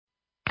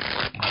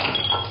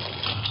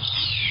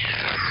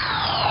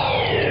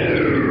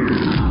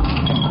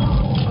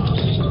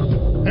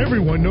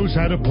Everyone knows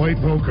how to play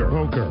poker.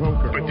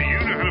 But do you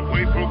know how to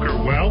play poker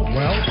well?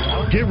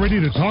 Get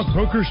ready to talk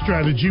poker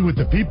strategy with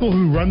the people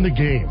who run the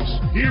games.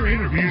 Hear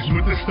interviews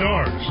with the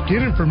stars.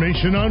 Get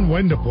information on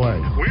when to play,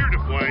 where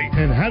to play,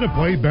 and how to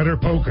play better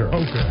poker.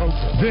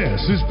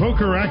 This is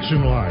Poker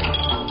Action Line,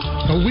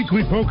 a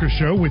weekly poker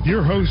show with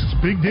your hosts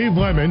Big Dave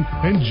Lemon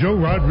and Joe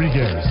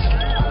Rodriguez.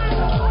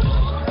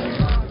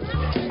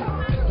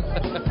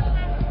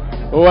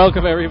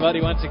 Welcome, everybody,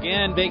 once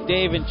again. Big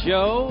Dave and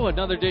Joe.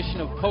 Another edition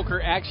of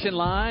Poker Action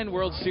Line.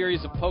 World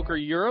Series of Poker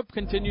Europe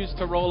continues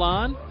to roll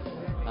on.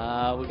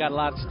 We got a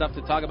lot of stuff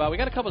to talk about. We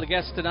got a couple of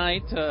guests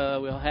tonight.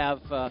 We'll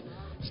have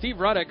Steve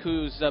Ruddock,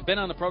 who's been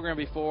on the program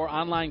before,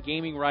 online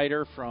gaming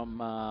writer from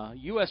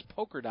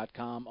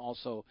USPoker.com,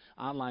 also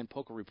Online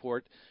Poker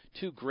Report.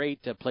 Two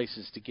great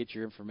places to get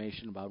your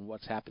information about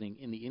what's happening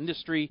in the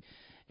industry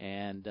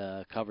and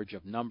coverage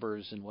of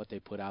numbers and what they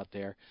put out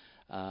there.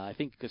 I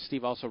think because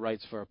Steve also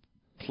writes for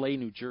Play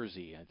New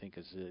Jersey, I think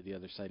is the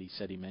other site he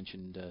said he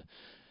mentioned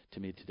to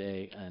me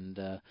today. And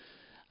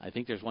I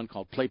think there's one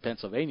called Play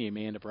Pennsylvania. You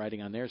may end up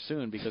writing on there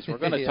soon because we're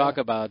going to talk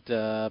about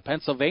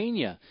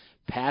Pennsylvania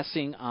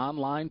passing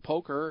online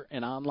poker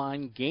and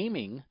online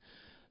gaming.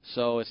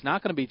 So it's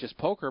not going to be just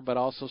poker, but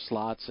also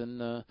slots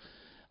and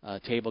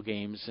table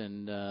games.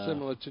 And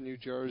similar to New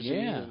Jersey.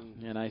 Yeah,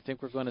 and I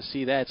think we're going to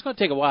see that. It's going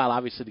to take a while,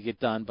 obviously, to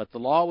get done, but the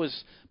law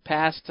was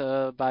passed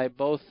by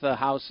both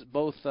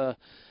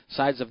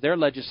sides of their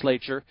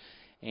legislature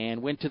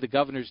and went to the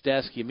governor's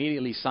desk. He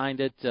immediately signed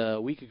it a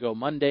week ago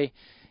Monday,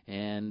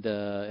 and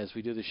as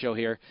we do the show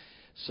here.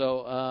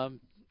 So,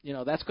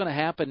 that's going to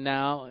happen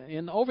now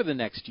over the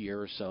next year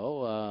or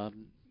so.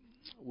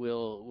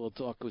 We'll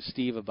talk with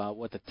Steve about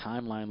what the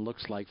timeline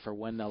looks like for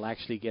when they'll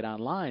actually get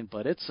online,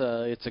 but it's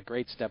a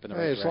great step in the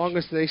right direction. As long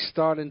as they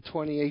start in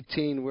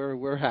 2018,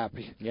 we're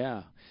happy.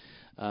 Yeah.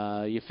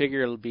 You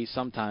figure it'll be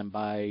sometime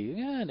by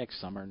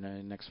next summer,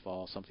 next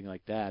fall, something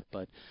like that.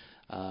 But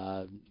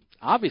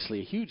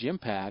obviously a huge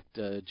impact,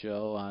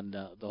 Joe, on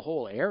the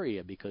whole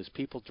area because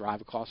people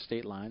drive across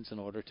state lines in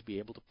order to be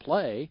able to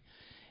play.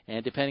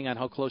 And depending on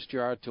how close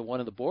you are to one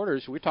of the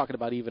borders, we're talking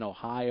about even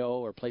Ohio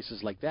or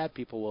places like that,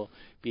 people will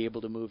be able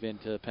to move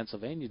into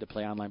Pennsylvania to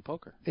play online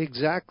poker.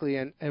 Exactly.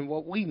 And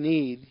what we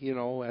need,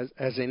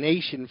 as a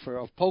nation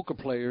of poker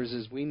players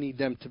is we need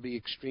them to be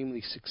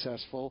extremely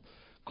successful,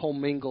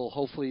 commingle.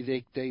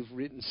 Hopefully they've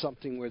written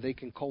something where they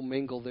can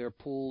commingle their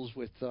pools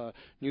with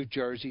New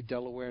Jersey,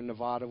 Delaware, and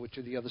Nevada, which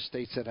are the other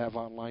states that have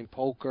online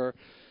poker.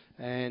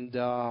 And,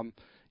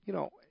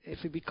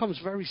 if it becomes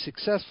very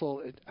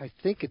successful, I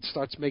think it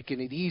starts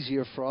making it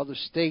easier for other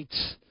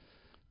states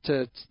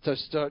to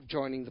start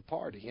joining the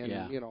party. And,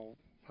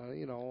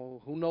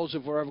 who knows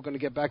if we're ever going to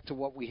get back to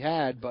what we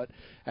had, but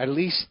at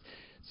least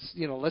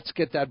let's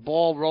get that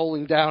ball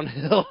rolling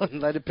downhill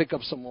and let it pick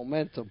up some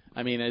momentum.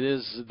 I mean,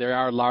 there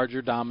are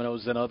larger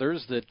dominoes than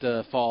others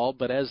that fall,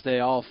 but as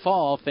they all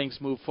fall, things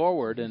move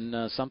forward,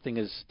 and something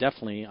is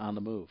definitely on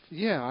the move.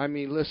 Yeah, I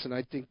mean, listen,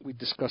 I think we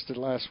discussed it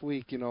last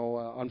week.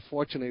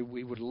 Unfortunately,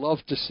 we would love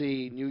to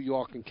see New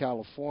York and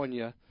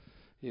California,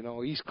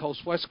 East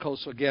Coast, West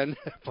Coast again,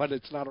 but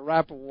it's not a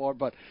rap war,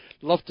 but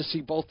love to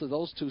see both of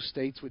those two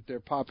states with their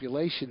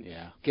population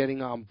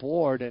getting on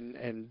board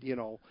and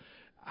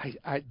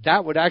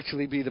that would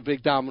actually be the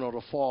big domino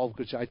to fall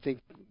because I think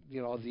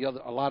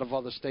a lot of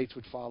other states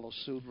would follow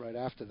suit right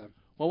after them.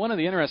 Well, one of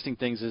the interesting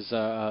things is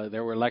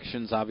there were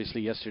elections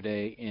obviously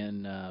yesterday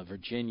in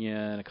Virginia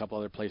and a couple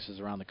other places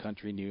around the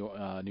country,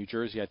 New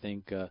Jersey, I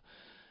think,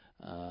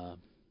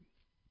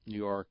 New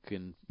York,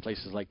 and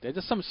places like that.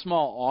 Just some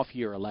small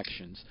off-year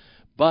elections,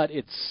 but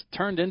it's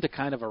turned into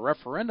kind of a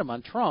referendum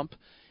on Trump.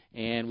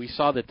 And we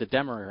saw that the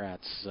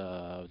Democrats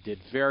did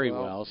very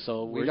well.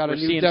 So we got a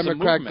new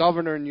Democrat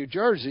governor in New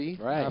Jersey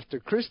after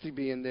Christie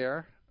being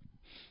there.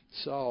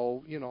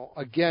 So,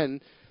 again,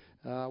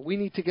 we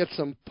need to get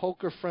some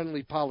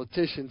poker-friendly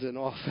politicians in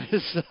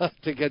office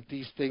to get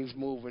these things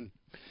moving.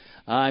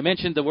 I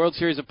mentioned the World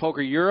Series of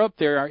Poker Europe.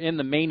 They are in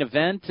the main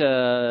event.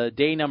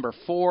 Day number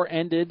 4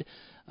 ended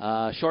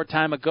a short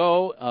time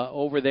ago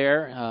over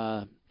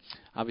there.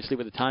 Obviously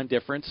with a time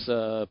difference,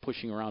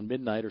 pushing around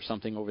midnight or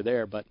something over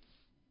there, but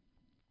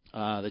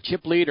the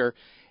chip leader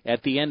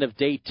at the end of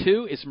day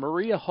 2 is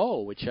Maria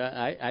Ho, which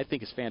I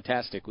think is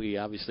fantastic. We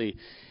obviously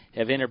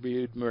have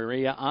interviewed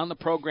Maria on the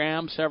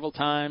program several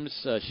times.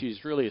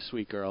 She's really a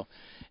sweet girl,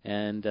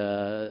 and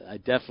I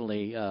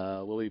definitely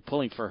will be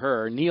pulling for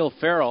her. Neil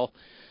Farrell,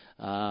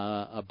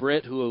 a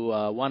Brit who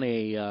won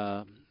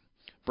a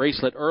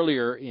bracelet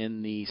earlier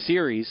in the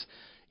series,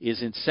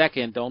 is in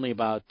second, only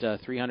about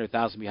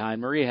 300,000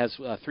 behind. Maria has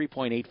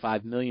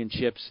 3.85 million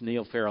chips.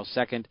 Neil Farrell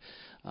second.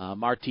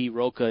 Martí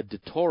Roca de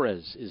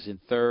Torres is in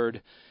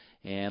third.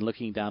 And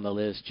looking down the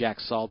list, Jack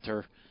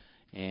Salter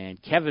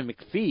and Kevin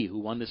McPhee, who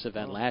won this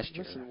event last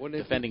year,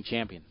 defending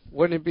champion.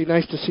 Wouldn't it be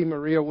nice to see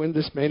Maria win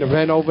this main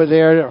event over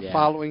there, Yeah.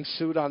 following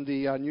suit on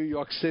the New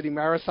York City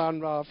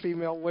Marathon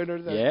female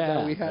winner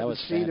that we hadn't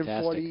seen in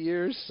 40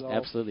 years? So.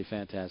 Absolutely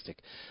fantastic.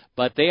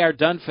 But they are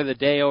done for the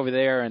day over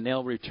there, and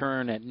they'll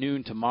return at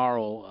noon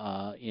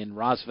tomorrow in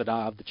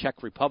Rozvadov, the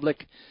Czech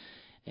Republic.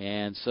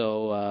 And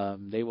so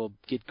they will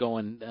get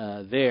going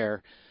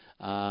there.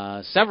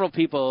 Several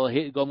people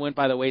went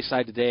by the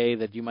wayside today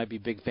that you might be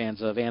big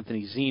fans of: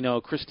 Anthony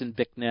Zeno, Kristen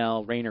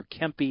Bicknell, Rainer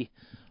Kempe,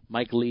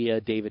 Mike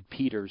Leah, David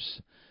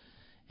Peters,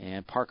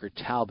 and Parker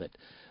Talbot.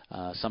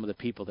 Some of the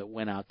people that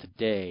went out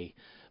today.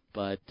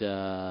 But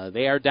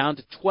they are down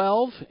to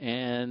 12,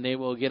 and they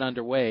will get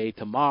underway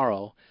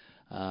tomorrow.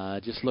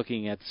 Just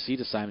looking at the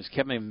seat assignments,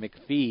 Kevin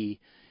McPhee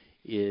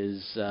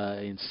is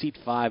in seat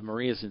 5.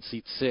 Maria's in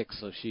seat 6,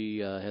 so she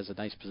has a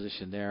nice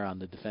position there on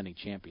the defending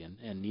champion.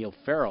 And Neil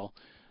Farrell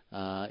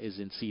is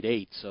in seat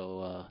 8,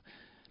 so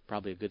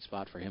probably a good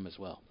spot for him as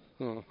well.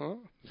 Uh-huh.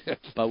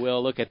 But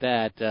we'll look at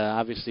that.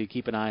 Obviously,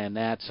 keep an eye on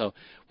that. So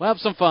we'll have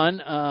some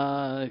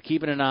fun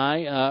keeping an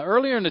eye.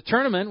 Earlier in the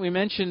tournament, we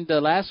mentioned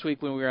last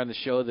week when we were on the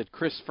show that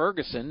Chris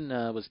Ferguson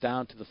was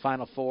down to the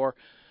Final Four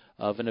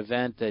of an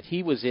event that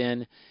he was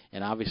in,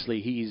 and obviously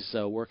he's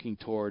working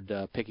toward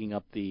picking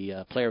up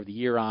the Player of the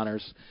Year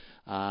honors.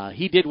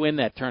 He did win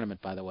that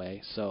tournament, by the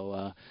way,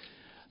 so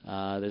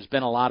there's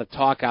been a lot of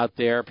talk out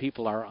there.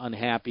 People are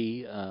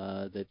unhappy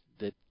that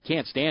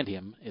can't stand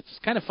him. It's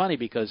kind of funny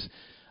because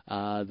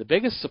the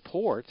biggest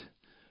support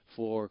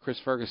for Chris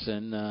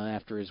Ferguson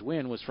after his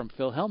win was from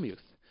Phil Hellmuth.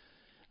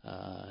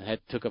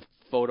 Took a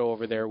photo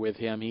over there with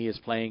him. He is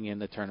playing in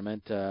the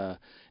tournament.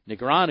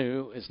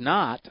 Negreanu is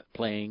not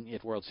playing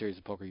at World Series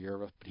of Poker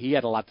Europe, but he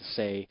had a lot to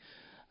say.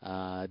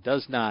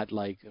 Does not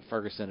like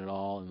Ferguson at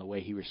all and the way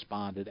he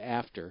responded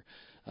after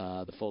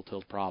the full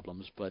tilt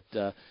problems. But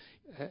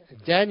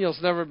Daniel's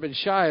never been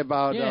shy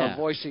about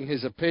voicing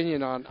his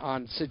opinion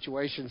on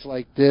situations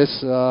like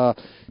this.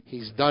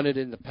 He's done it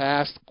in the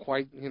past,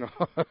 quite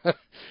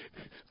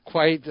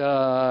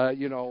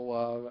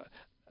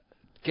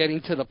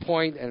getting to the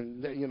point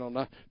and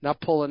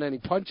not pulling any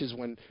punches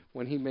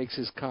when he makes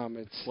his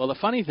comments. Well, the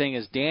funny thing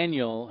is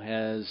Daniel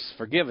has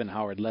forgiven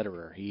Howard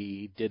Lederer.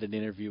 He did an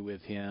interview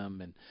with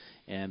him,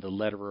 and the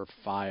Lederer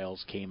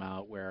files came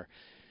out where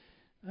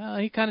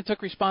he kind of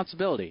took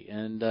responsibility.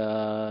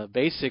 And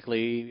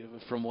basically,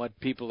 from what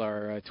people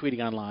are tweeting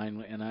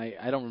online, and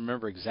I don't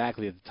remember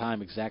exactly at the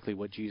time exactly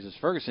what Jesus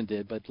Ferguson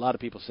did, but a lot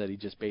of people said he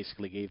just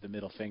basically gave the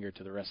middle finger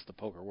to the rest of the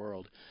poker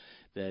world.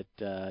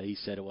 That he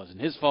said it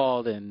wasn't his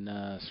fault and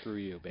screw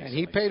you, basically. And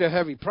he paid a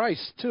heavy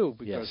price, too,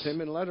 because yes.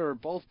 him and Lederer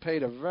both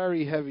paid a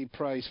very heavy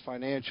price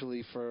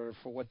financially for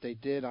what they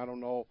did. I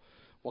don't know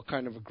what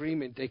kind of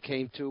agreement they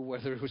came to,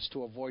 whether it was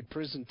to avoid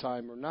prison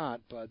time or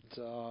not. But,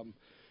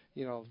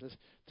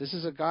 this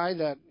is a guy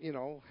that,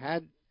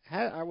 had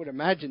I would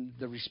imagine,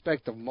 the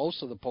respect of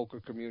most of the poker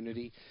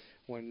community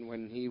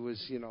when he was,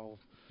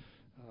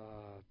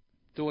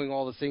 doing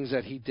all the things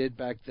that he did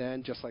back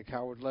then, just like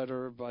Howard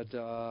Lederer. But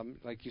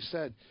like you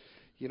said,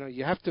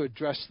 you have to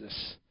address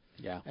this.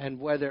 Yeah. And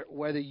whether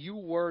you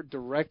were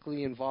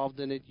directly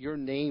involved in it, your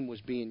name was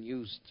being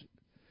used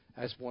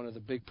as one of the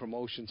big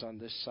promotions on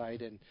this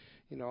site. And,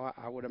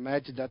 I would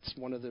imagine that's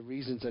one of the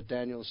reasons that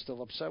Daniel is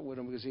still upset with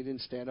him, because he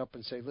didn't stand up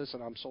and say,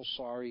 listen, I'm so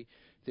sorry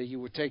that you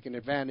were taken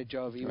advantage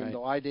of, even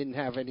though I didn't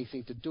have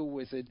anything to do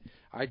with it.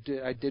 I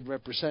did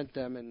represent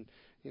them, and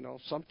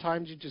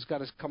sometimes you just got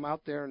to come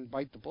out there and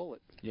bite the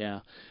bullet.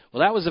 Yeah.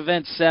 Well, that was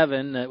Event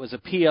 7. It was a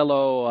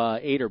PLO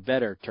 8 or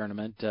better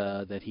tournament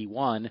that he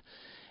won.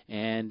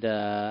 And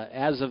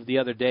as of the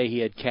other day, he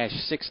had cashed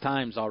 6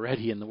 times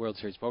already in the World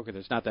Series of Poker.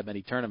 There's not that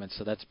many tournaments,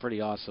 so that's pretty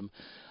awesome.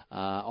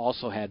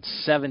 Also had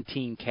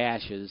 17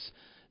 cashes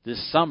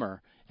this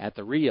summer at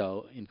the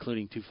Rio,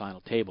 including 2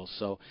 final tables.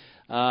 So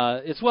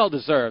it's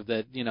well-deserved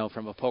that,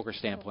 from a poker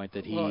standpoint,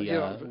 that he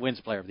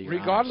wins Player of the Year.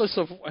 Regardless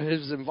of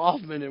his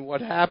involvement in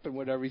what happened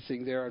with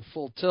everything there at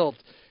Full Tilt,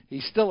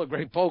 he's still a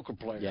great poker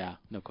player. Yeah,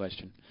 no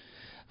question.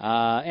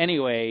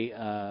 Anyway,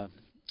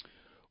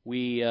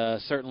 we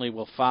certainly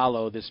will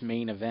follow this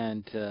main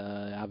event.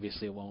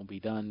 Obviously, it won't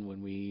be done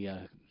when we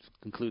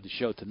conclude the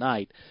show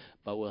tonight,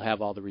 but we'll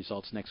have all the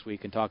results next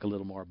week and talk a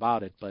little more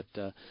about it. But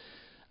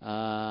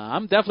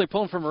I'm definitely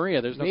pulling for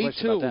Maria. There's no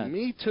question about that.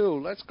 Me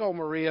too. Let's go,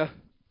 Maria.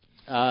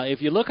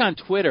 If you look on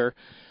Twitter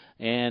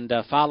and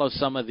follow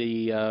some of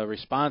the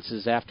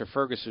responses after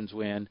Ferguson's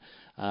win,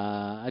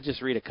 I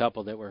just read a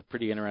couple that were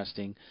pretty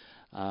interesting.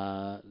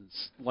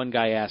 One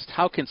guy asked,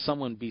 how can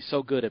someone be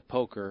so good at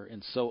poker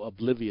and so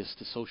oblivious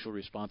to social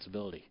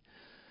responsibility?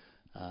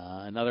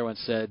 Another one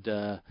said...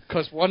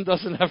 Because one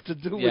doesn't have to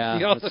do with the other.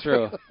 Yeah, that's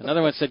true.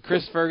 Another one said,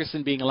 Chris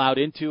Ferguson being allowed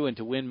into and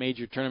to win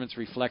major tournaments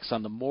reflects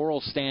on the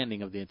moral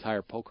standing of the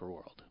entire poker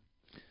world.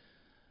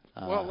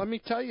 Well, let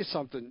me tell you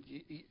something.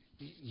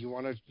 You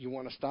want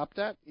to stop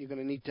that? You're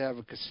going to need to have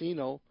a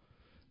casino,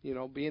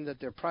 being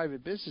that they're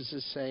private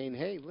businesses, saying,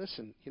 hey,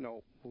 listen,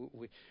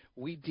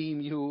 we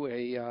deem you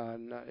a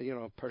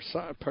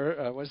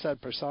what's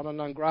that, persona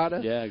non grata?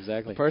 Yeah,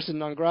 exactly. Person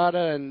non grata,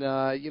 and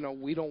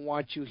we don't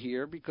want you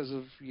here because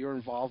of your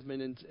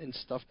involvement in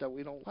stuff that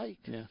we don't like.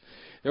 Yeah,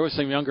 there were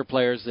some younger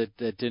players that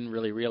didn't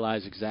really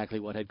realize exactly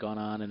what had gone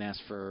on and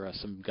asked for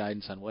some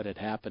guidance on what had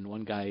happened.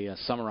 One guy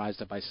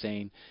summarized it by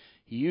saying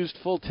he used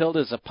Full Tilt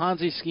as a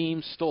Ponzi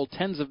scheme, stole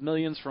tens of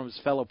millions from his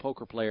fellow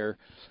poker player,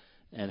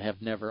 and has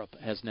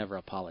never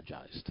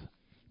apologized.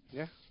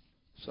 Yeah.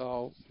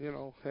 So,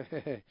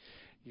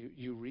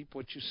 you reap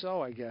what you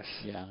sow, I guess.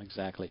 Yeah,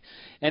 exactly.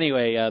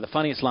 Anyway, the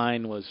funniest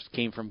line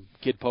came from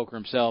Kid Poker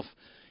himself.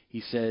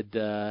 He said,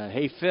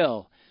 "Hey,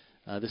 Phil,"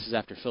 this is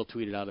after Phil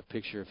tweeted out a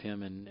picture of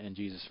him and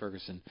Jesus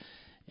Ferguson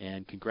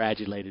and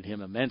congratulated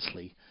him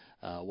immensely.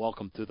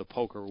 Welcome to the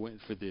poker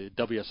for the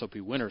WSOP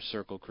Winner's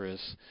Circle,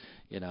 Chris.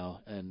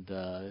 And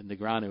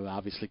Negreanu,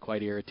 obviously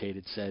quite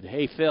irritated, said,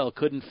 "Hey, Phil,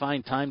 couldn't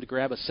find time to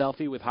grab a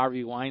selfie with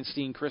Harvey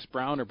Weinstein, Chris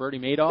Brown, or Bernie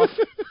Madoff?"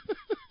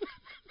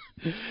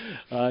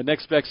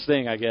 Next best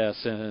thing, I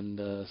guess.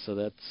 And so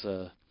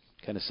that's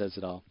kind of says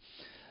it all.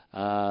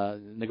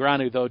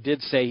 Negreanu, though,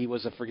 did say he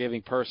was a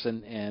forgiving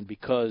person, and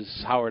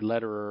because Howard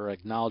Lederer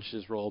acknowledged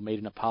his role, made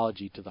an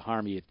apology to the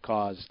harm he had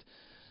caused,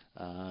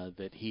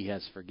 that he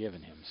has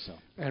forgiven him. So.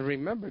 And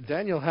remember,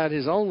 Daniel had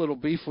his own little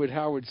beef with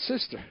Howard's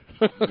sister.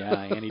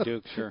 Yeah, Annie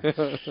Duke, sure.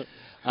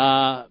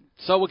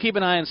 So we'll keep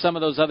an eye on some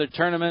of those other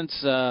tournaments.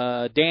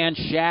 Dan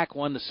Shack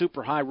won the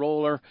Super High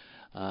Roller.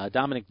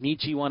 Dominic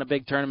Nietzsche won a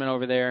big tournament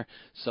over there.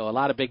 So a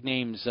lot of big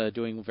names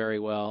doing very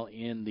well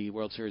in the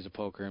World Series of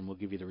Poker, and we'll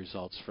give you the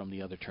results from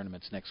the other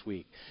tournaments next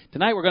week.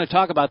 Tonight we're going to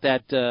talk about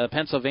that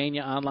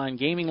Pennsylvania online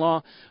gaming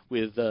law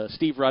with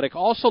Steve Ruddick.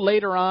 Also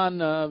later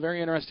on, a very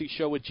interesting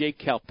show with Jake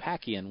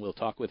Kalpakian. We'll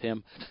talk with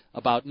him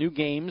about new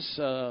games.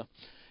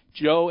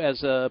 Joe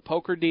as a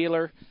poker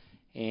dealer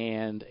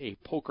and a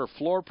poker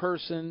floor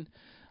person.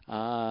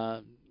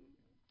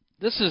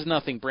 This is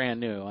nothing brand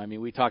new. I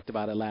mean, we talked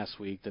about it last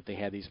week that they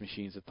had these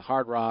machines at the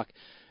Hard Rock.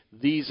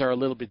 These are a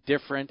little bit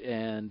different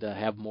and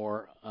have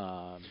more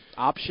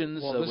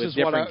options with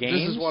different games.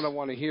 This is what I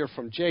want to hear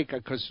from Jake,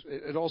 because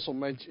it also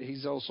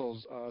he's also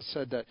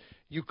said that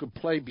you could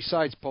play,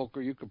 besides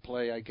poker, you could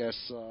play, I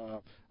guess,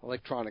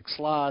 electronic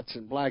slots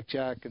and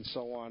blackjack and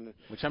so on.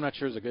 Which I'm not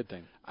sure is a good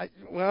thing.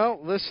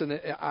 Listen,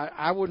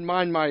 I wouldn't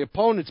mind my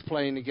opponents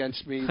playing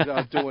against me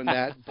doing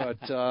that,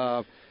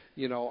 but...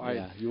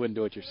 you wouldn't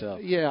do it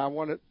yourself. Yeah, I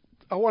want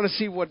to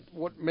see what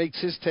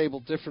makes his table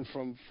different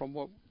from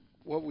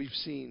what we've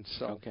seen.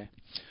 So okay.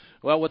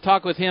 Well, we'll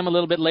talk with him a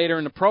little bit later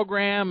in the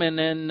program, and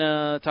then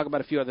talk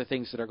about a few other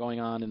things that are going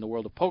on in the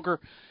world of poker.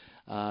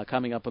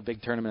 Coming up, a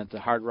big tournament at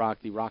the Hard Rock,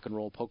 the Rock and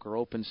Roll Poker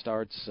Open,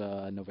 starts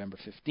November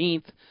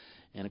 15th,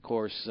 and of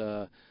course.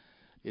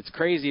 It's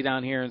crazy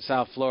down here in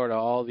South Florida.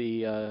 All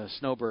the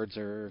snowbirds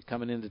are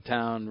coming into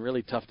town.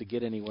 Really tough to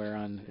get anywhere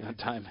on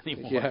time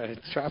anymore. Yeah,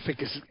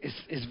 traffic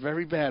is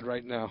very bad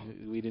right now.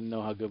 We didn't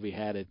know how good we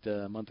had it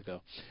a month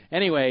ago.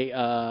 Anyway,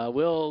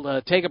 we'll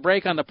take a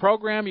break on the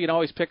program. You can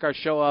always pick our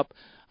show up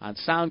on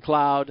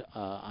SoundCloud,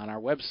 on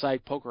our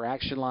website, Poker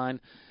Action Line,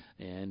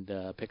 and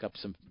pick up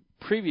some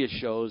previous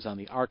shows on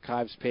the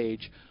archives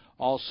page.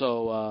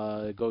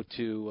 Also, go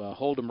to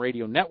Hold'em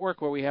Radio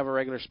Network, where we have a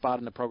regular spot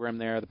in the program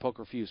there, the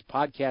Poker Fuse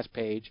podcast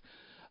page,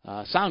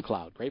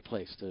 SoundCloud, great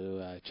place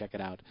to check it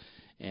out,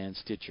 and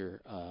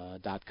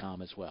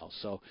Stitcher.com as well.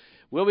 So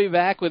we'll be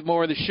back with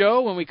more of the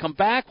show. When we come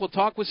back, we'll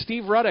talk with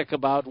Steve Ruddick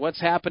about what's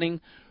happening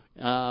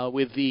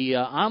with the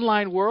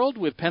online world,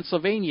 with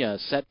Pennsylvania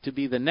set to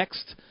be the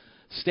next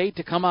state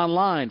to come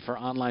online for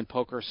online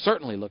poker.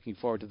 Certainly looking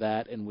forward to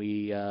that, and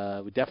we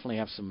definitely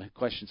have some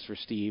questions for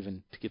Steve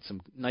and to get some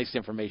nice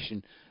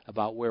information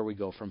about where we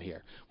go from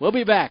here. We'll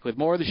be back with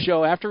more of the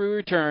show after we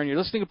return. You're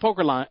listening to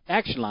Poker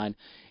Action Line,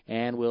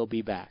 and we'll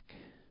be back.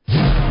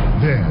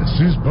 This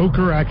is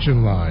Poker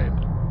Action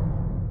Line.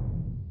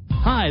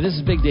 Hi, this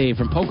is Big Dave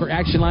from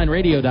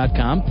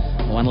PokerActionLineRadio.com.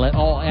 I want to let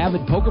all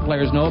avid poker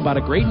players know about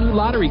a great new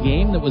lottery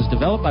game that was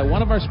developed by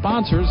one of our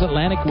sponsors,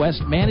 Atlantic West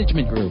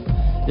Management Group.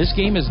 This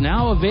game is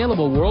now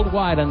available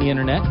worldwide on the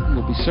Internet and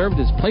will be served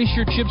as Place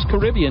Your Chips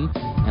Caribbean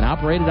and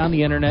operated on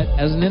the Internet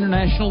as an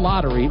international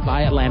lottery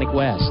by Atlantic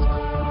West.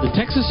 The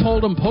Texas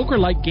Hold'em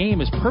poker-like game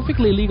is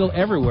perfectly legal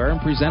everywhere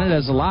and presented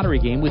as a lottery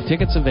game with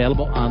tickets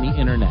available on the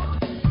Internet.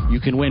 You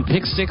can win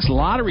Pick 6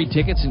 lottery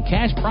tickets and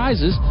cash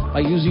prizes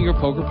by using your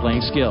poker playing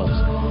skills.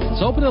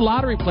 It's open to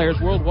lottery players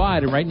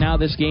worldwide, and right now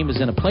this game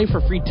is in a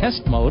play-for-free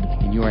test mode,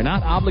 and you are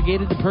not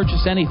obligated to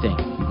purchase anything.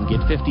 You can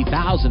get 50,000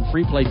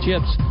 free play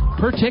chips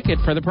per ticket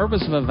for the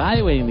purpose of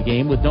evaluating the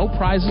game with no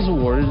prizes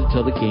awarded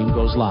until the game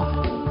goes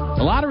live.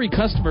 The lottery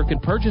customer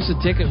can purchase a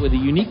ticket with a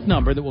unique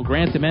number that will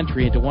grant them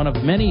entry into one of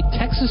many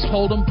Texas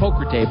Hold'em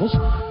poker tables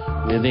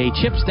with a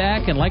chip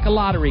stack, and like a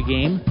lottery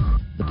game,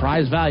 the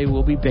prize value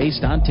will be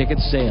based on ticket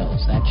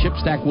sales. That chip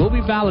stack will be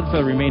valid for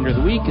the remainder of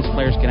the week, as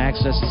players can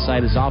access the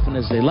site as often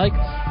as they like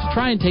to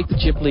try and take the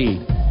chip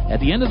lead. At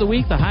the end of the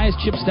week, the highest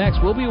chip stacks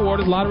will be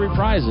awarded lottery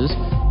prizes,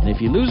 and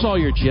if you lose all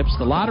your chips,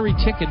 the lottery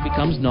ticket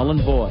becomes null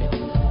and void.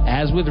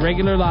 As with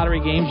regular lottery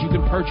games, you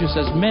can purchase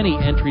as many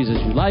entries as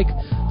you like.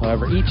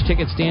 However, each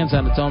ticket stands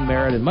on its own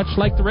merit, and much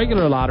like the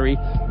regular lottery,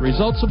 the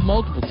results of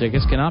multiple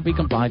tickets cannot be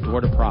combined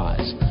toward a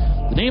prize.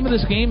 The name of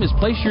this game is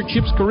Place Your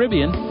Chips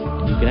Caribbean,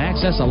 and you can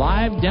access a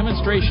live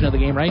demonstration of the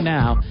game right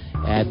now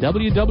at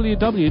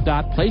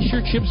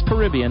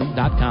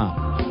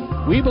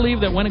www.placeyourchipscaribbean.com. We believe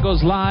that when it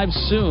goes live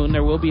soon,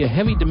 there will be a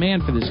heavy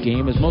demand for this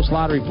game, as most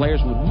lottery players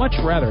would much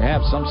rather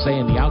have some say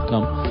in the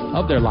outcome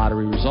of their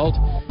lottery result.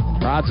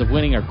 And their odds of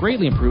winning are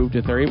greatly improved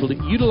if they're able to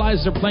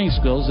utilize their playing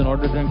skills in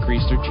order to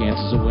increase their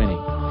chances of winning.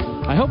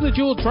 I hope that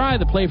you will try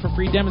the Play for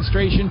Free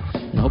demonstration,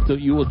 and hope that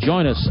you will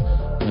join us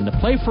when the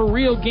Play for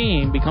Real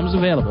game becomes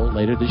available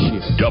later this year.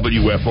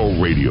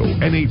 WFO Radio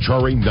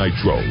NHRA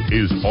Nitro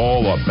is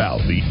all about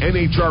the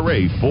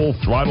NHRA Full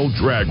Throttle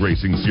Drag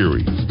Racing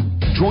Series.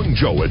 Join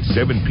Joe at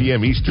 7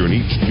 p.m. Eastern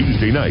each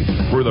Tuesday night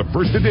for the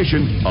first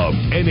edition of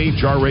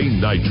NHRA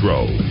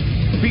Nitro.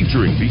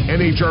 Featuring the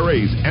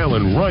NHRA's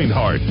Alan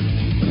Reinhart.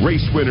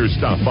 Race winners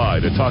stop by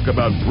to talk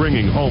about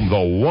bringing home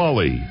the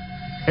Wally.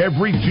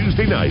 Every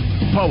Tuesday night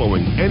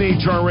following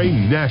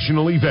NHRA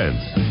national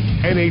events.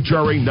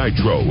 NHRA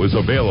Nitro is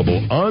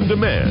available on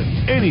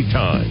demand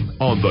anytime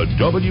on the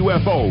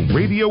WFO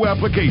radio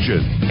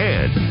application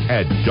and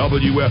at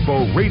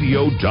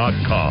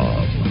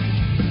WFOradio.com.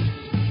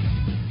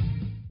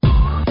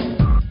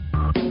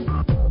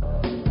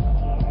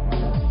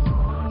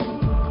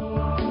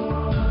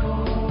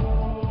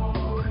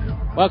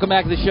 Welcome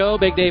back to the show.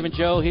 Big Dave and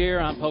Joe here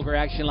on Poker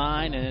Action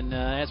Line. And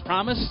as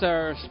promised,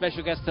 our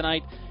special guest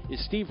tonight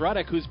is Steve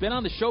Ruddock, who's been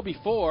on the show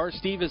before.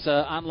 Steve is an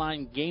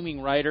online gaming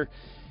writer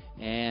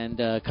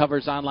and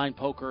covers online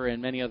poker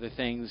and many other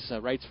things.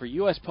 Writes for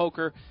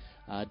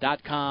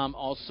USPoker.com,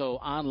 also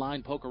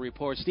Online Poker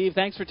Report. Steve,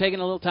 thanks for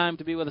taking a little time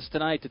to be with us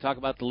tonight to talk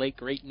about the late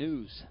great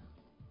news.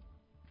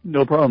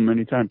 No problem,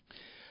 anytime.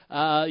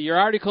 Your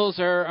articles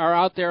are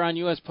out there on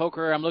US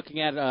Poker. I'm looking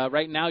at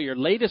right now your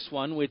latest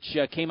one, which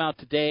came out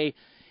today,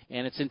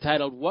 and it's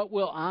entitled, What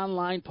Will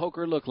Online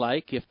Poker Look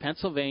Like If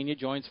Pennsylvania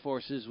Joins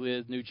Forces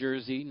with New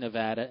Jersey,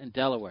 Nevada, and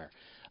Delaware?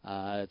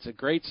 It's a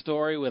great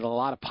story with a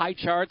lot of pie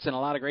charts and a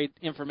lot of great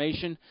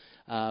information.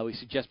 We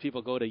suggest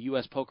people go to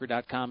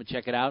USPoker.com and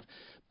check it out.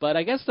 But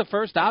I guess the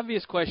first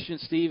obvious question,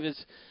 Steve,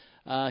 is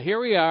here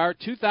we are,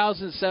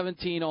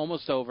 2017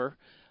 almost over.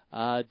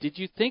 Did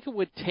you think it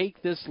would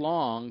take this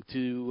long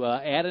to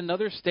add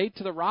another state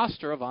to the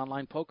roster of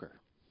online poker?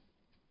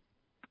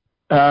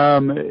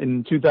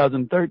 In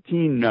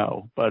 2013,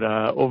 no. But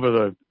over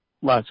the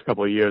last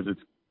couple of years, it's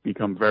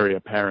become very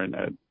apparent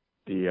at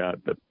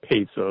the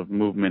pace of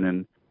movement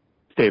in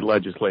state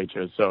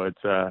legislatures. So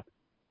it's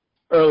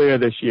earlier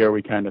this year,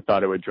 we kind of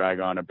thought it would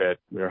drag on a bit.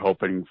 We were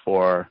hoping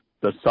for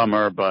the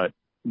summer, but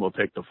we'll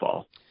take the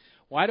fall.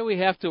 Why do we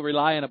have to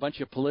rely on a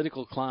bunch of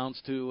political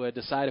clowns to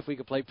decide if we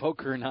can play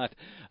poker or not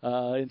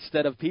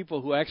instead of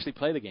people who actually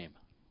play the game?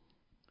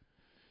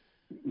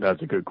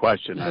 That's a good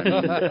question.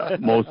 I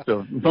mean, most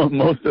of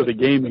the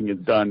gaming is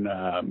done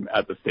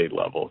at the state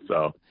level,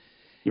 so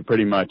you're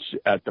pretty much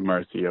at the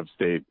mercy of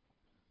state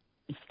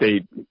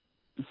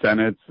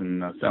senates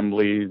and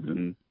assemblies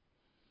and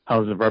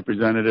House of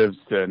Representatives,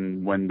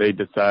 and when they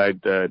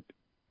decide that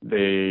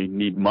they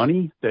need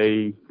money,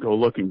 they go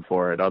looking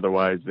for it.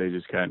 Otherwise, they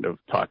just kind of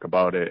talk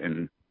about it,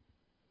 and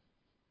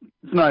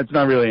it's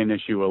not really an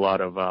issue a lot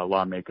of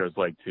lawmakers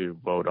like to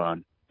vote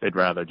on. They'd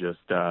rather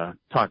just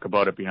talk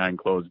about it behind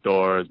closed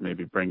doors,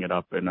 maybe bring it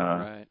up in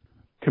a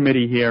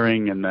committee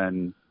hearing, and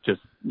then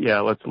just,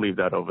 let's leave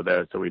that over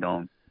there so we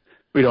don't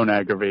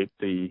aggravate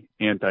the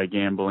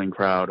anti-gambling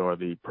crowd or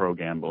the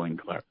pro-gambling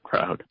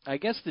crowd. I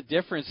guess the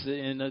difference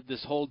in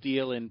this whole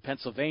deal in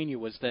Pennsylvania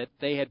was that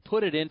they had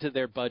put it into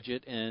their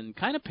budget and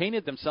kind of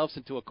painted themselves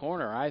into a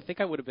corner. I think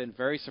I would have been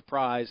very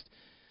surprised,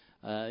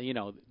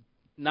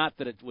 not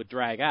that it would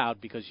drag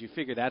out because you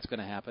figure that's going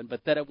to happen,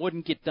 but that it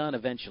wouldn't get done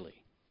eventually.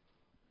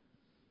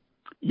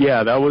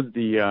 Yeah, that was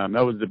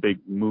the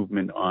big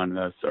movement on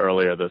this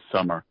earlier this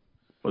summer.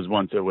 Was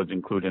once it was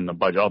included in the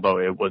budget, although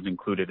it was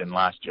included in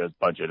last year's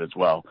budget as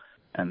well,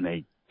 and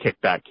they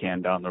kicked that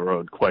can down the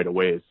road quite a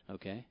ways.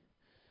 Okay.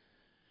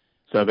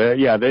 So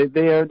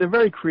they're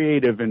very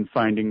creative in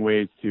finding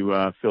ways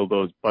to fill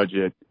those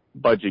budget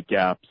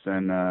gaps,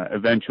 and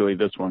eventually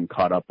this one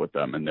caught up with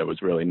them, and there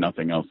was really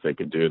nothing else they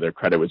could do. Their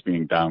credit was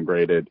being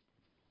downgraded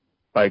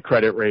by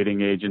credit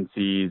rating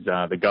agencies.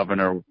 The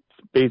governor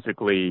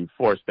basically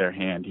forced their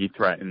hand. He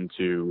threatened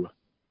to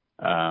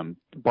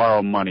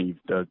borrow money.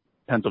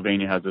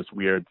 Pennsylvania has this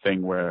weird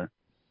thing where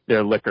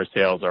their liquor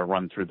sales are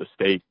run through the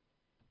state.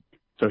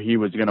 So he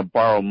was going to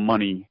borrow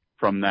money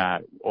from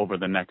that over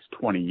the next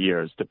 20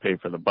 years to pay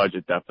for the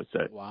budget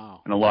deficit. Wow.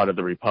 And a lot of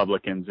the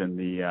Republicans in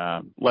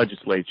the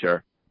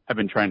legislature have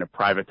been trying to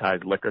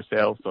privatize liquor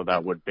sales, so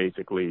that would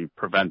basically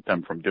prevent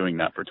them from doing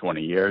that for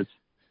 20 years.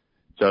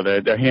 So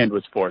their hand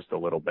was forced a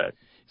little bit.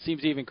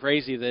 Seems even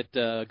crazy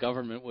that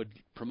government would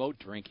promote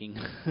drinking.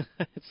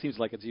 It seems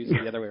like it's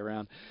usually the other way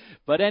around.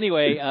 But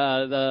anyway,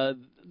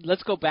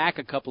 let's go back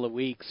a couple of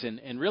weeks,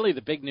 and really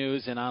the big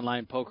news in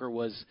online poker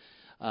was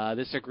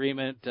This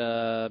agreement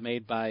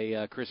made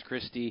by Chris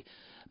Christie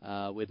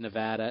with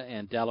Nevada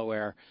and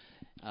Delaware,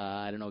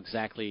 I don't know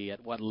exactly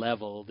at what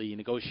level the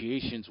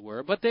negotiations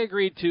were, but they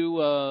agreed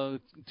to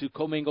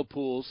commingle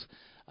pools.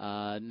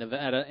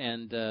 Nevada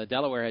and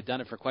Delaware had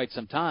done it for quite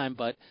some time,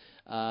 but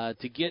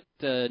to get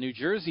New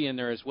Jersey in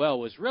there as well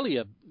was really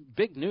a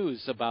big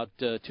news about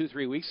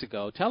 2-3 weeks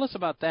ago. Tell us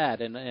about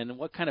that and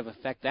what kind of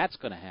effect that's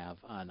going to have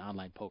on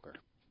online poker.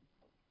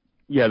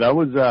 Yeah,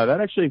 that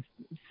actually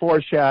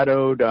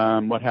foreshadowed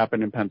what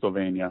happened in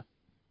Pennsylvania.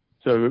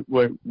 So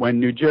when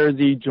New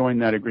Jersey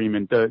joined that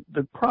agreement,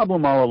 the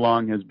problem all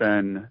along has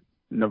been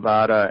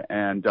Nevada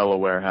and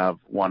Delaware have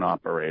one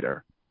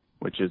operator,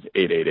 which is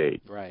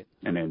 888. Right.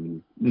 And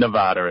in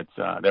Nevada,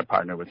 it's they're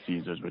partnered with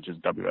Caesars, which is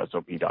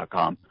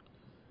WSOP.com.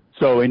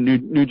 So in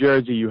New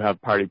Jersey, you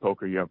have Party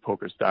Poker, you have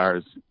Poker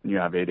Stars, and you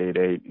have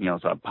 888, you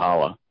also have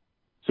Pala.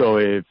 So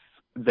if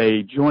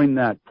they join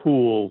that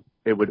pool,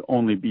 it would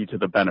only be to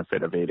the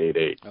benefit of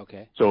 888.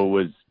 Okay. So it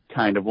was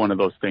kind of one of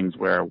those things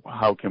where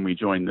how can we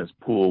join this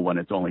pool when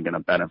it's only going to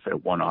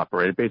benefit one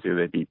operator? Basically,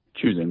 they'd be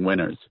choosing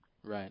winners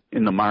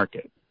in the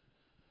market.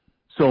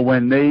 So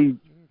when they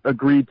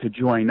agreed to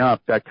join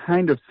up, that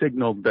kind of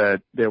signaled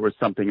that there was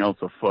something else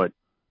afoot.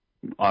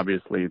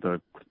 Obviously, the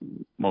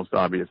most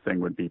obvious thing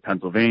would be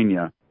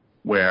Pennsylvania,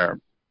 where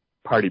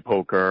Party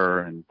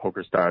Poker and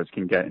Poker Stars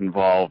can get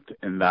involved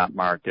in that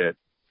market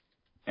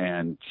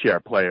and share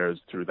players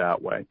through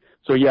that way.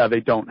 So, yeah, they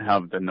don't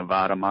have the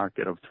Nevada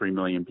market of 3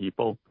 million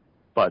people,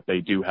 but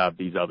they do have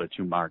these other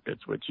two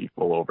markets, which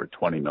equal over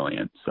 20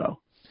 million. So,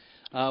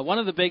 one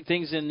of the big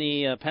things in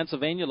the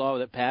Pennsylvania law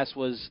that passed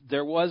was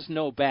there was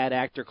no bad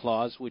actor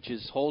clause, which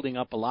is holding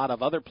up a lot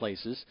of other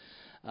places.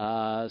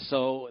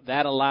 So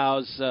that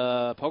allows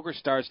Poker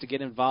Stars to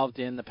get involved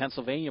in the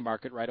Pennsylvania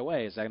market right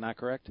away. Is that not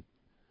correct?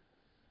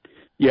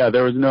 Yeah,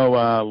 there was no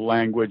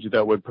language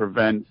that would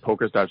prevent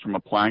Poker Stars from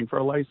applying for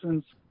a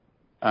license.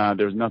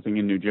 There's nothing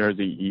in New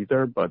Jersey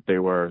either, but they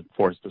were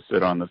forced to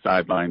sit on the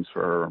sidelines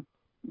for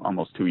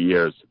almost 2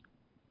 years.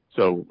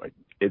 So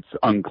it's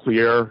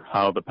unclear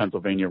how the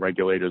Pennsylvania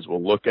regulators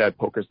will look at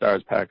Poker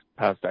Stars'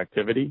 past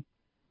activity,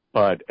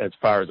 but as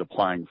far as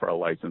applying for a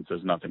license,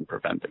 there's nothing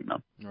preventing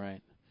them.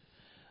 Right.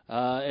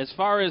 As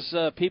far as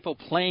people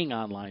playing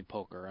online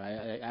poker,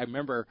 I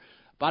remember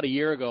about a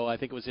year ago, I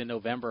think it was in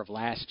November of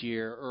last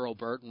year, Earl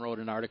Burton wrote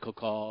an article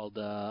called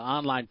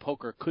Online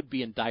Poker Could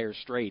Be in Dire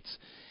Straits.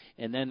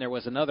 And then there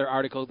was another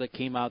article that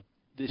came out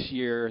this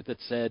year that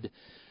said,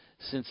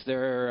 since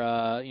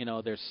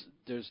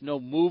there's no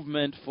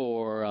movement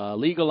for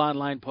legal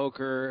online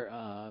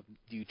poker,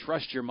 do you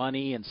trust your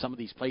money in some of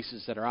these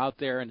places that are out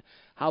there? And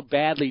how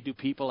badly do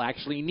people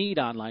actually need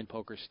online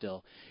poker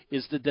still?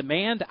 Is the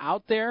demand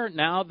out there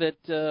now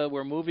that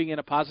we're moving in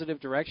a positive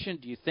direction?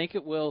 Do you think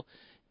it will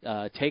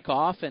take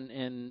off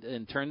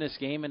and turn this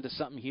game into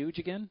something huge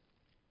again?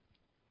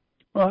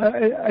 Well,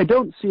 I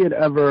don't see it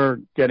ever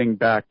getting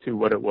back to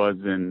what it was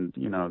in,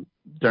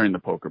 during the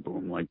poker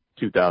boom, like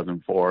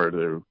 2004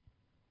 to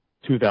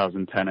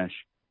 2010-ish,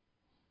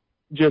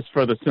 just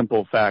for the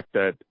simple fact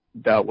that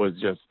that was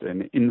just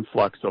an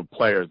influx of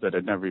players that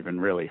had never even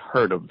really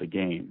heard of the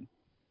game.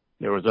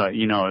 There was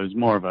it was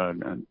more of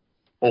an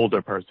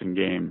older person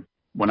game.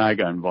 When I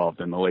got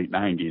involved in the late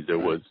 90s, it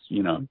was,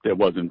 there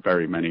wasn't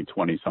very many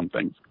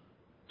 20-somethings.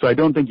 So I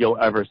don't think you'll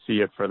ever see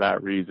it for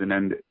that reason.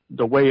 And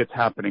the way it's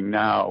happening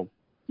now,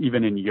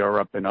 even in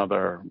Europe and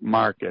other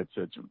markets,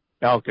 it's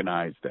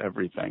balkanized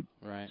everything.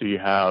 Right. So you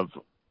have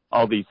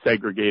all these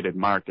segregated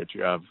markets.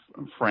 You have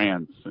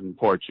France and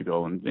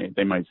Portugal, and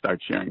they might start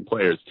sharing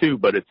players too,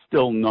 but it's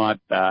still not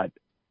that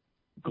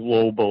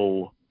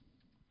global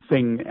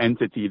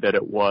entity that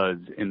it was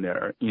in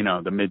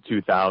the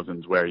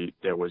mid-2000s, where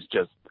there was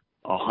just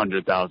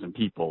 100,000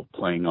 people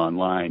playing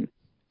online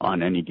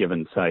on any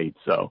given site.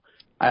 So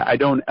I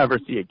don't ever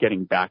see it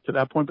getting back to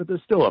that point, but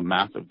there's still a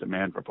massive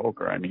demand for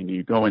poker. I mean,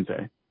 you go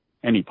into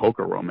any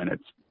poker room and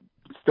it's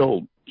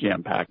still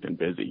jam-packed and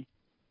busy.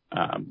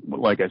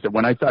 Like I said,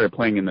 when I started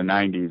playing in the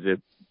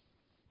 90s,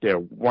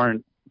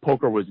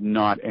 poker was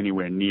not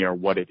anywhere near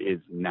what it is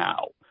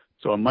now.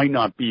 So it might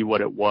not be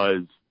what it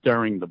was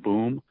during the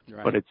boom,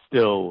 right, but it's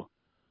still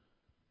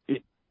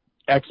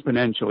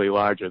exponentially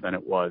larger than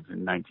it was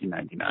in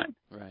 1999.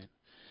 Right.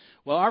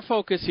 Well, our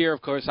focus here,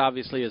 of course,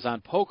 obviously is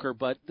on poker,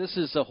 but this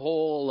is a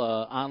whole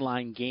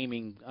online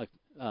gaming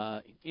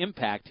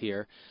impact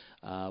here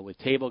with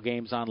table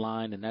games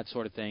online and that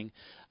sort of thing.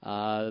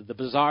 The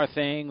bizarre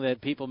thing that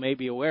people may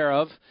be aware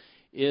of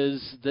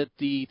is that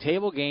the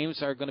table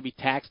games are going to be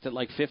taxed at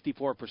like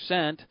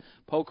 54%,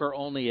 poker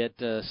only at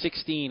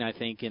 16%, I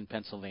think, in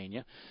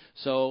Pennsylvania.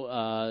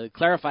 So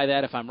clarify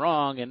that if I'm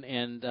wrong,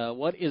 and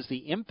what is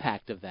the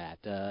impact of that?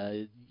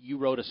 You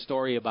wrote a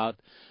story about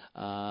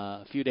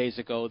a few days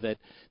ago that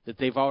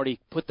they've already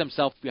put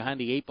themselves behind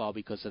the eight ball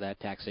because of that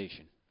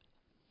taxation.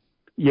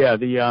 Yeah,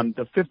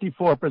 the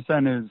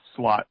 54% is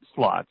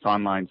slots,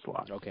 online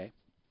slots. Okay.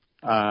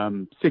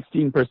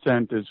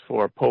 16% is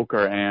for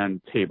poker and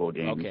table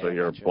games, okay, so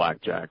your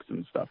blackjacks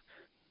and stuff.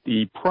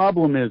 The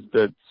problem is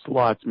that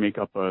slots make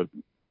up a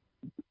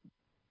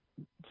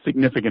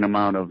significant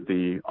amount of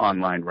the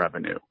online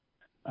revenue.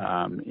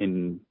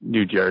 In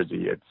New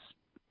Jersey, it's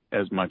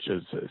as much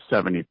as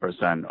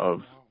 70%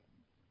 of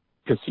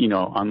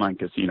online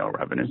casino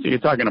revenue. So you're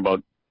talking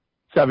about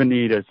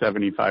 70 to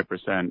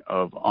 75%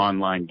 of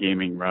online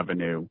gaming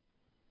revenue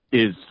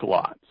is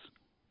slots.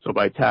 So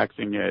by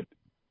taxing it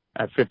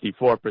at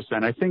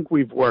 54%, I think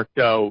we've worked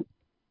out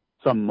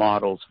some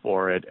models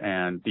for it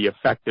and the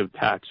effective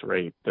tax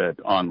rate that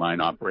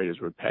online operators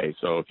would pay.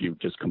 So if you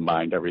just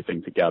combined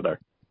everything together,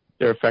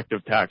 their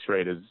effective tax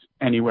rate is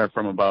anywhere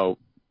from about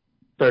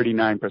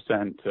 39%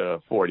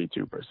 to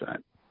 42%.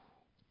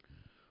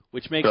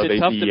 Which makes it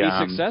tough to be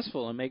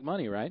successful and make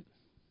money, right?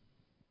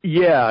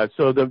 Yeah,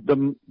 so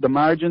the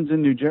margins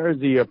in New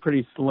Jersey are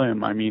pretty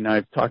slim. I mean,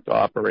 I've talked to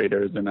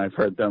operators and I've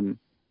heard them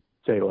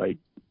say, like,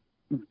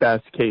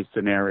 best case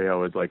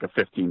scenario is like a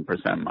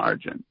 15%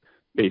 margin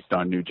based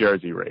on New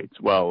Jersey rates.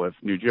 Well, if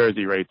New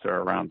Jersey rates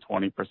are around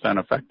 20%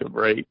 effective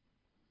rate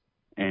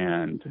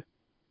and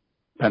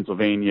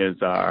Pennsylvania's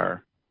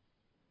are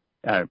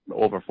at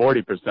over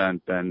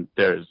 40%, then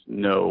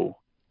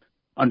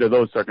under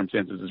those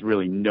circumstances, there's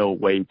really no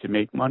way to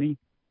make money.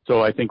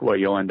 So I think what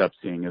you'll end up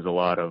seeing is a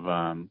lot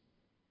of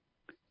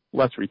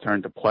less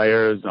return to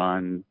players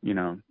on,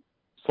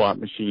 slot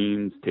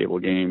machines, table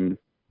game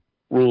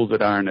rules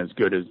that aren't as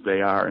good as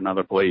they are in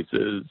other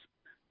places.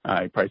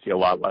 You probably see a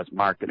lot less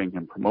marketing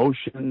and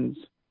promotions.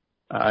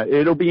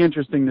 It'll be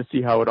interesting to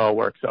see how it all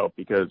works out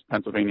because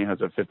Pennsylvania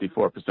has a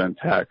 54%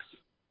 tax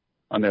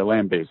on their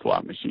land-based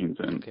slot machines,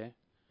 and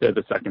they're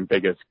the second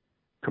biggest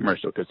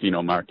commercial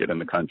casino market in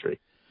the country.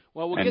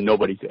 Well,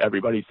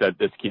 everybody said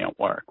this can't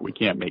work. We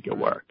can't make it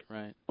work.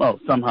 Right. Well,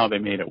 somehow they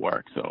made it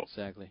work. So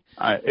exactly.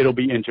 It'll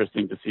be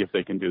interesting to see if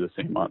they can do the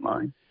same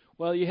online.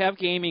 Well, you have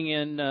gaming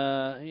in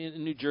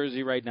New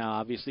Jersey right now,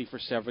 obviously, for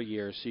several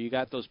years. So you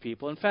got those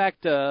people. In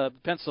fact,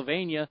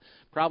 Pennsylvania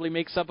probably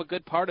makes up a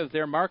good part of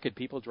their market.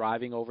 People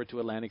driving over to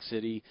Atlantic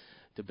City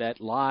to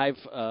bet live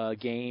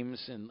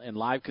games and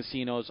live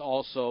casinos,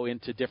 also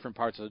into different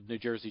parts of New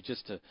Jersey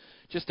just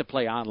to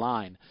play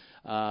online.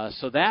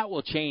 So that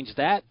will change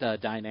that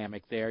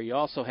dynamic there. You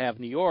also have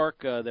New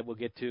York that we'll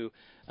get to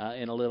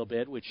in a little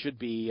bit, which should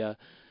be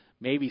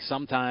maybe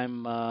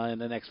sometime in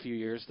the next few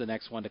years, the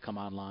next one to come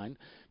online.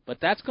 But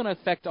that's going to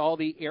affect all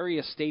the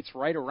area states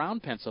right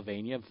around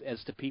Pennsylvania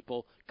as to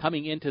people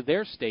coming into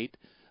their state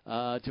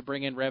to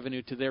bring in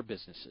revenue to their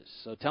businesses.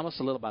 So tell us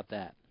a little about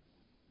that.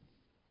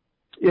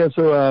 Yeah,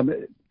 so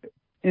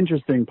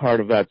interesting part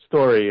of that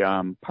story,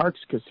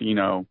 Parks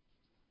Casino,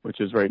 which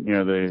is right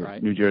near the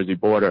New Jersey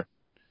border.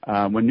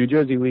 When New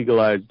Jersey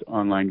legalized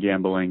online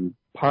gambling,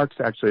 Parks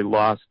actually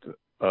lost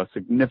a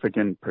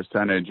significant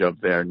percentage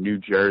of their New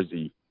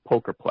Jersey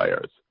poker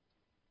players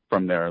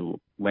from their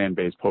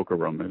land-based poker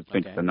room. I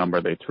think the number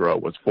they threw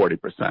out was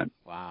 40%.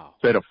 Wow.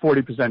 So they had a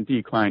 40%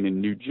 decline in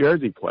New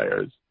Jersey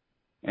players.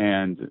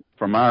 And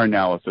from our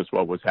analysis,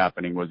 what was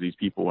happening was these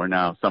people were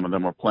now, some of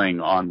them were playing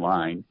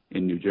online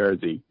in New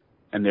Jersey,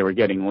 and they were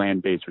getting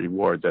land-based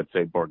rewards at,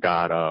 say,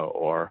 Borgata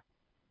or,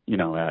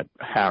 at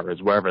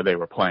Harrah's, wherever they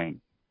were playing.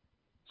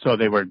 So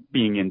they were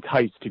being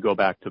enticed to go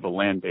back to the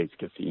land-based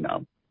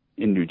casino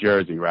in New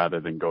Jersey rather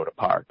than go to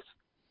Parks.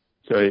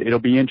 So it'll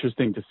be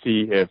interesting to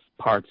see if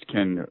Parks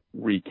can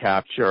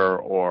recapture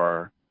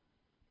or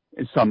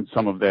some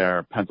of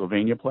their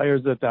Pennsylvania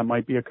players that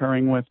might be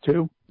occurring with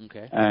too.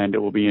 Okay. And it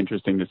will be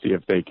interesting to see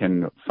if they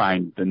can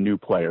find the new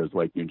players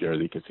like New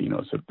Jersey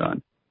casinos have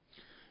done.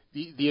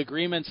 The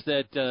agreements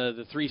that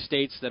the three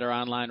states that are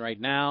online right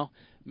now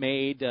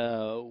made,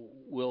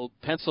 will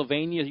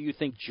Pennsylvania, you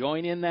think,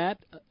 join in that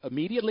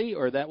immediately,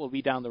 or that will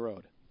be down the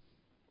road?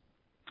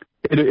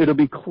 It'll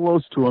be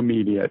close to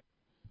immediate.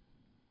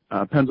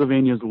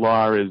 Pennsylvania's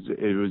law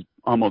it was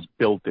almost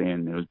built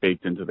in. It was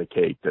baked into the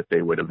cake that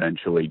they would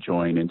eventually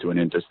join into an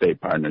interstate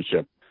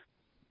partnership.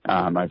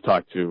 I've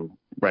talked to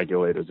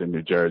regulators in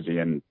New Jersey,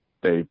 and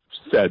they've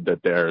said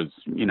that there's,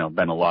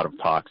 been a lot of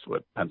talks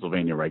with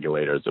Pennsylvania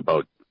regulators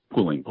about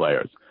pooling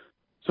players.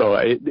 So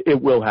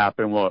it will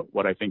happen.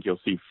 What I think you'll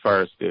see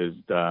first is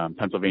the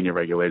Pennsylvania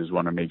regulators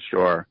want to make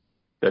sure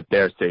that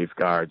their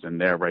safeguards and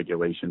their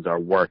regulations are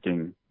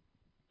working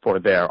for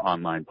their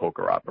online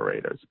poker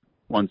operators.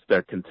 Once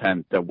they're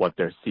content that what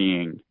they're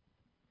seeing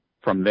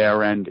from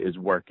their end is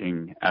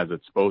working as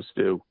it's supposed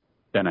to,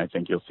 then I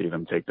think you'll see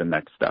them take the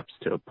next steps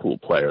to pool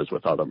players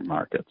with other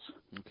markets.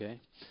 Okay.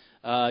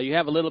 You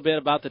have a little bit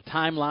about the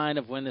timeline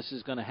of when this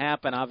is going to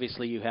happen.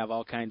 Obviously, you have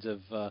all kinds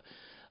of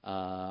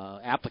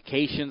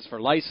applications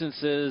for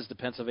licenses. The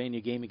Pennsylvania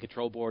Gaming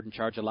Control Board in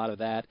charge of a lot of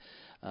that.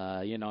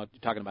 You're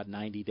talking about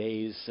 90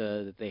 days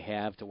that they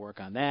have to work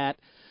on that.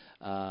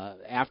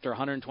 After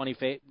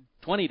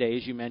 120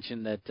 days, you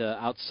mentioned that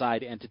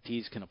outside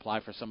entities can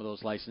apply for some of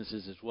those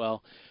licenses as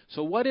well.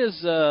 So what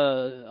is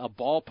a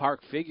ballpark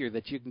figure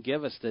that you can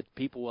give us that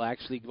people will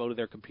actually go to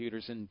their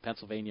computers in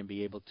Pennsylvania and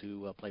be able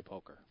to play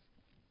poker?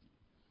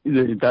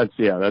 That's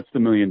the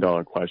 $1 million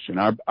question.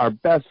 Our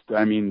best,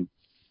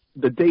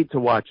 the date to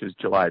watch is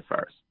July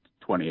 1st,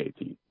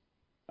 2018.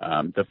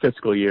 The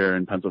fiscal year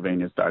in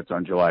Pennsylvania starts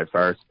on July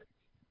 1st.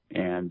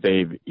 and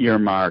they've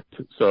earmarked,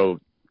 so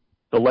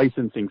the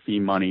licensing fee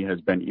money has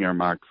been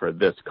earmarked for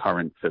this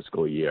current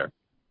fiscal year.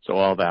 So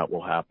all that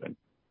will happen.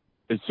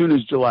 As soon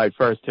as July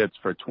 1st hits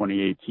for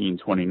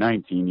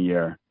 2018-2019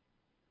 year,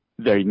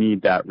 they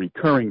need that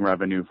recurring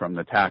revenue from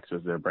the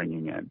taxes they're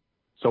bringing in.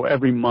 So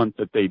every month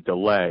that they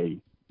delay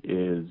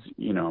is,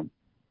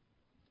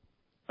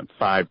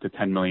 $5 to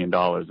 $10 million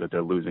that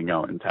they're losing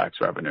out in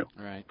tax revenue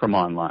from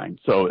online.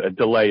 So a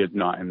delay is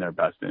not in their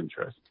best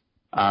interest.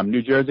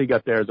 New Jersey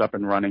got theirs up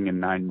and running in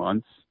 9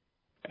 months,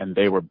 and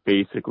they were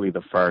basically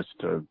the first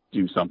to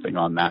do something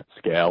on that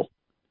scale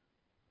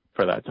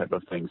for that type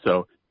of thing.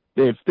 So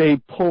if they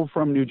pull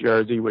from New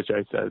Jersey, which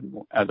as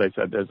I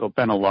said, there's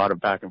been a lot of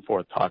back and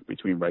forth talk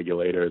between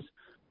regulators.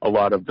 A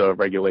lot of the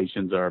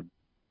regulations are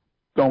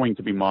going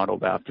to be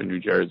modeled after New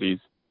Jersey's.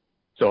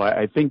 So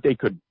I think they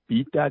could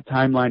beat that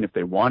timeline if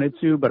they wanted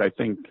to, but I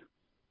think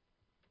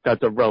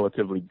that's a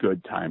relatively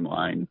good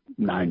timeline,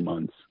 9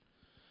 months.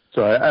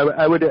 So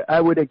I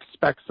would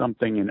expect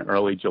something in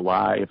early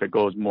July. If it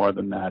goes more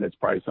than that, it's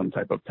probably some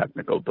type of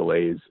technical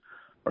delays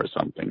or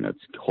something that's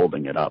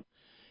holding it up.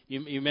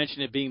 You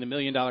mentioned it being the $1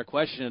 million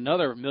question.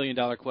 Another $1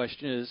 million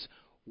question is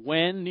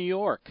when New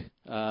York.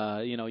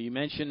 You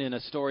mentioned in a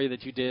story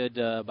that you did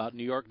about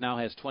New York now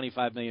has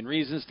 25 million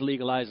reasons to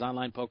legalize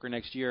online poker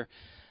next year.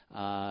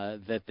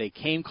 That they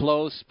came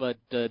close but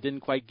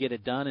didn't quite get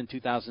it done in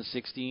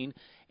 2016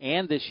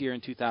 and this year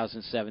in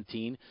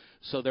 2017.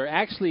 So they're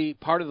actually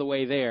part of the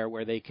way there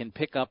where they can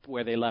pick up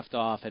where they left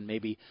off and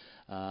maybe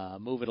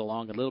move it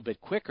along a little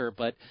bit quicker.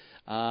 But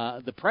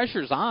the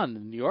pressure's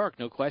on New York,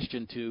 no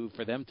question,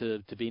 for them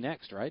to be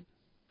next, right?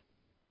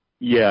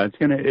 Yeah,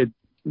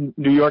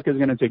 New York is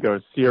going to take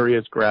a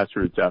serious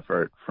grassroots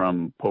effort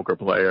from poker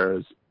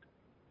players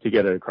to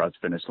get it across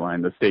the finish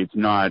line. The state's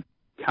not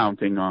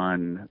counting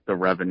on the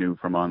revenue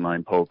from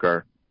online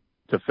poker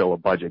to fill a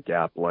budget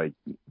gap like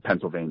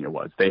Pennsylvania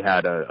was. They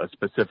had a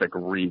specific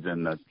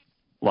reason that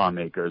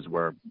lawmakers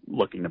were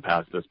looking to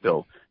pass this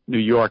bill. New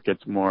York,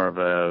 it's more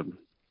of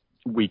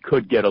we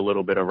could get a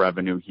little bit of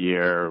revenue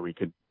here. We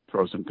could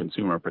throw some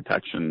consumer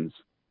protections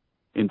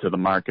into the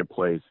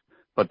marketplace,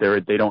 but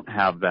they don't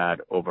have that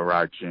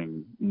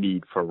overarching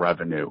need for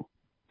revenue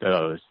that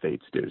other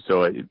states do.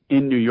 So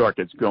in New York,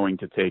 it's going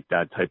to take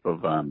that type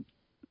of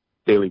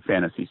daily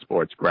fantasy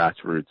sports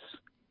grassroots,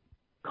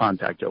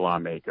 contact your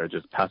lawmaker,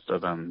 just pester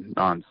them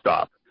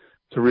nonstop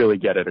to really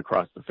get it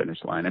across the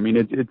finish line. I mean,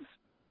 it's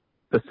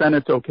the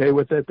Senate's okay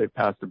with it. They've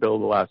passed the bill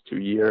the last 2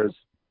 years.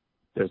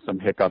 There's some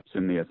hiccups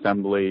in the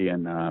Assembly,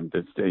 and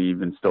there's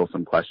even still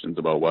some questions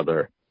about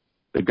whether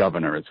the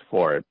governor is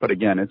for it. But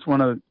again,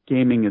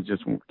 gaming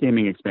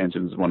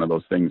expansion is one of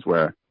those things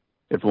where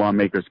if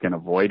lawmakers can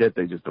avoid it,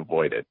 they just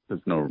avoid it.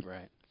 There's no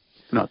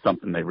It's not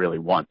something they really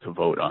want to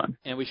vote on.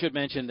 And we should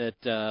mention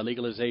that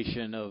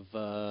legalization of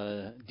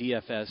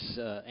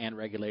DFS and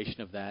regulation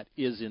of that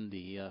is in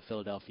the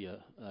Philadelphia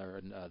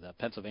or the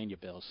Pennsylvania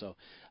bill. So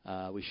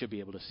we should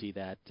be able to see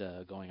that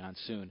going on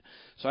soon.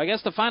 So I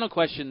guess the final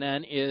question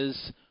then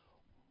is,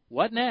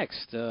 what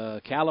next?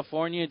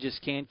 California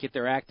just can't get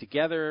their act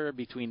together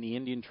between the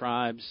Indian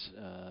tribes,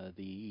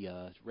 the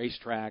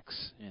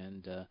racetracks,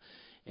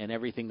 and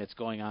everything that's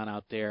going on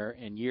out there.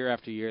 And year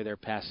after year, they're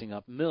passing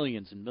up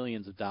millions and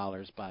millions of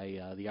dollars by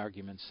the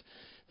arguments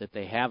that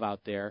they have out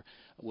there.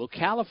 Will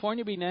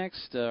California be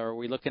next? Or are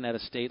we looking at a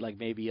state like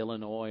maybe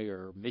Illinois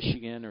or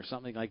Michigan or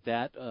something like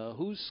that?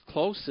 Who's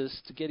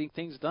closest to getting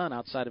things done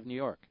outside of New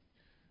York?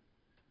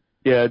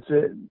 Yeah,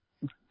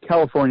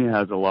 California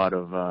has a lot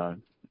of,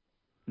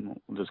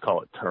 we'll just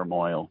call it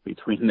turmoil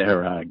between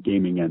their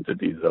gaming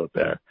entities out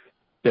there.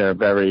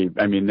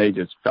 They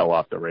just fell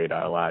off the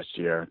radar last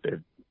year.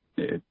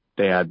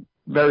 They had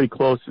very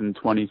close in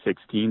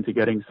 2016 to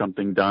getting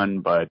something done,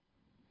 but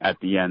at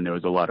the end there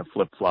was a lot of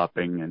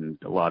flip-flopping and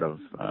a lot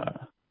of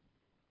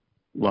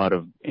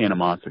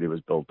animosity was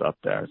built up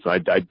there. So I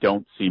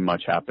don't see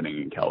much happening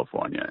in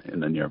California in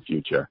the near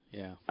future.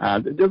 Yeah.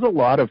 There's a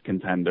lot of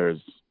contenders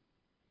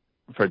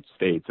for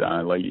states,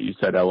 like you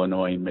said,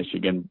 Illinois and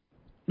Michigan.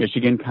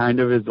 Michigan kind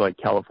of is like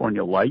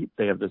California light.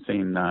 They have the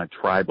same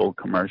tribal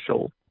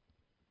commercial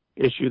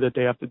issue that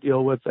they have to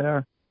deal with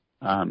there.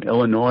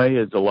 Illinois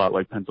is a lot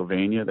like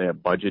Pennsylvania. They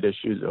have budget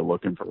issues. They're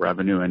looking for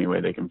revenue any way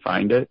they can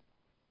find it.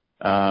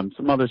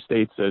 Some other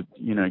states that,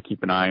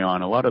 keep an eye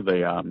on, a lot of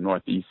the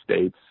Northeast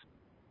states,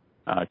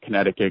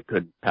 Connecticut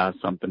could pass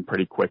something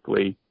pretty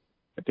quickly.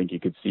 I think you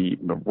could see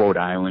Rhode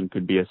Island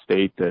could be a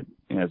state that,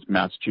 as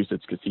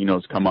Massachusetts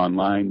casinos come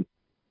online,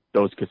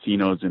 those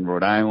casinos in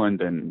Rhode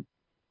Island and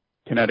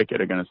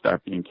Connecticut are going to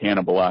start being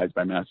cannibalized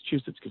by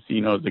Massachusetts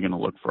casinos. They're going to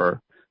look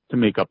to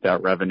make up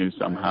that revenue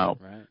somehow.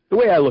 Right. The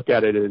way I look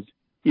at it is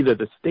either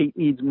the state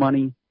needs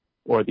money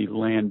or the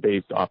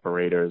land-based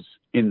operators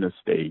in the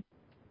state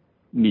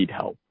need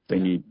help. They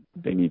need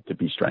to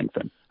be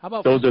strengthened.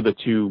 Those are the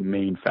two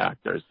main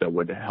factors that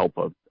would help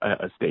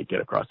a state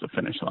get across the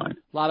finish line.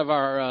 A lot of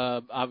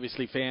our,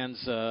 obviously,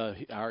 fans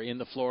are in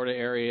the Florida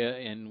area,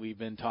 and we've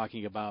been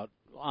talking about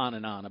on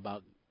and on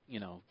about,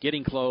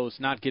 getting close,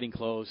 not getting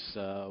close.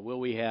 Will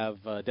we have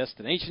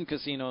destination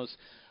casinos?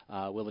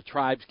 Will the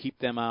tribes keep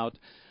them out?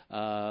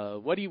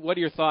 What are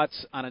your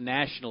thoughts on a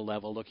national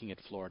level looking at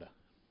Florida?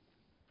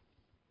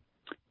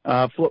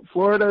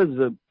 Florida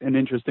is an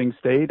interesting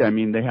state. I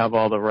mean, they have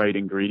all the right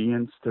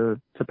ingredients to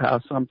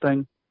pass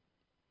something.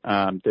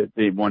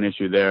 The one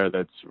issue there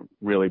that's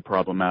really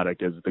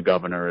problematic is the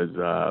governor is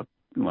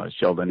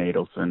Sheldon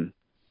Adelson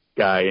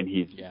guy, and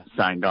he's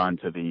signed on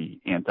to the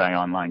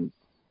anti-online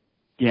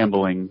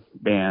gambling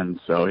ban.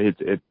 So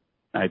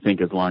I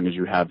think as long as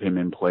you have him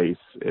in place,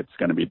 it's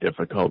going to be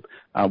difficult.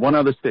 One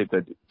other state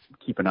that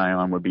keep an eye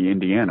on would be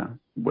Indiana,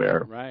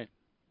 where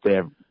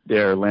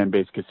their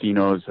land-based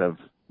casinos have,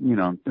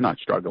 they're not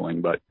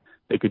struggling, but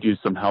they could use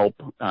some help.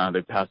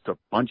 They've passed a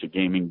bunch of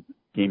gaming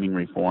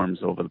reforms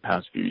over the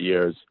past few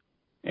years,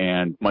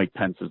 and Mike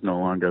Pence is no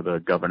longer the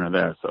governor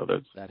there, so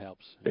that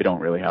helps. They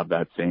don't really have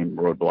that same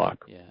roadblock.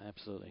 Yeah,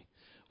 absolutely.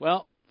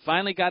 Well,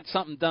 finally got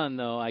something done,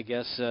 though, I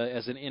guess,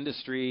 as an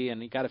industry,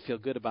 and you got to feel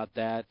good about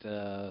that.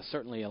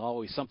 Certainly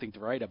always something to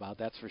write about,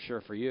 that's for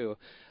sure for you.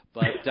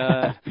 But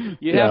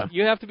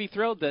you have to be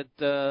thrilled that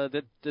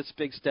this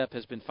big step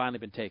has finally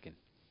been taken.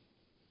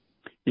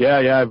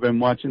 Yeah, I've been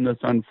watching this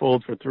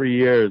unfold for 3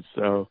 years,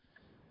 so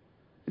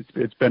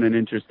it's been an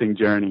interesting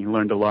journey.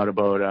 Learned a lot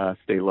about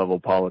state-level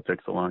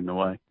politics along the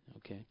way.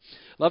 Okay.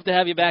 Love to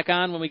have you back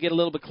on when we get a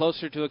little bit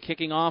closer to a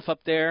kicking off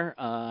up there.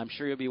 I'm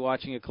sure you'll be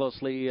watching it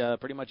closely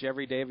pretty much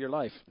every day of your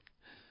life.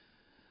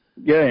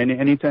 Yeah,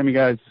 anytime you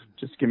guys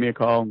just give me a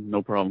call,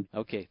 no problem.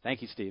 Okay.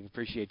 Thank you, Steve.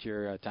 Appreciate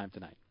your time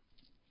tonight.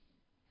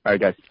 All right,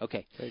 guys.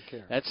 Okay. Take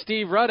care. That's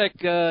Steve Ruddock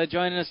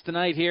joining us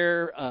tonight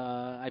here.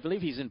 I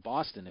believe he's in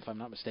Boston, if I'm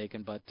not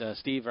mistaken. But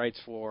Steve writes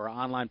for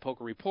Online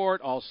Poker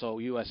Report, also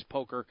U.S.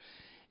 Poker.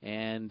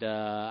 And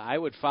I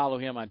would follow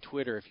him on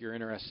Twitter if you're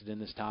interested in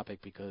this topic,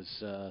 because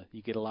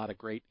you get a lot of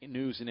great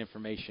news and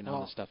information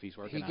on the stuff he's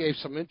working on. He gave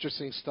some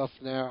interesting stuff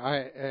there.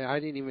 I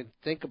didn't even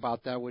think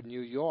about that with New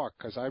York,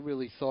 because I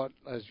really thought,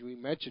 as we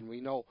mentioned, we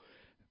know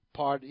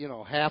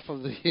half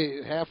of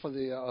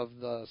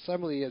the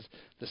assembly is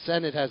the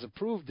Senate has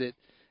approved it,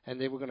 and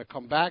they were going to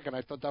come back, and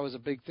I thought that was a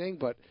big thing.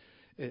 But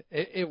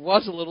it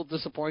was a little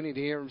disappointing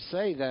to hear him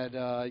say that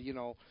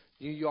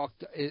New York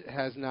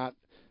has not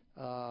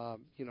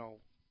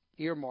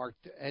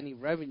earmarked any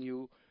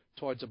revenue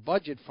towards a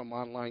budget from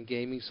online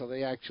gaming, so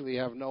they actually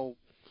have no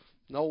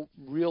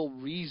real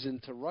reason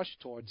to rush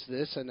towards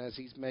this. And as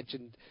he's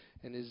mentioned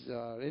in his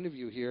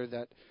interview here,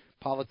 that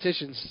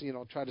politicians,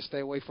 try to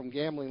stay away from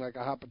gambling like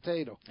a hot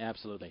potato.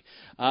 Absolutely.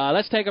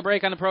 Let's take a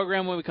break on the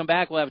program. When we come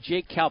back, we'll have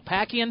Jake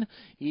Kalpakian.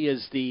 He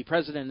is the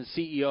president and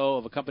CEO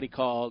of a company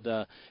called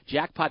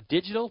Jackpot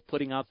Digital,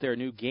 putting out their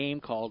new game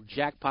called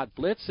Jackpot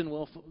Blitz, and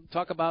we'll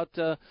talk about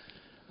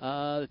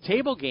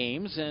table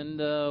games and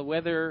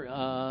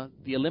whether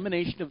the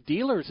elimination of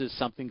dealers is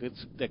something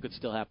that could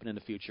still happen in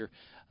the future.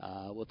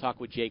 We'll talk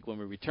with Jake when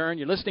we return.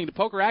 You're listening to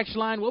Poker Action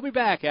Line. We'll be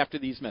back after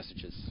these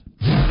messages.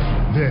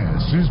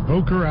 This is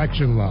Poker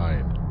Action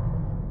Line.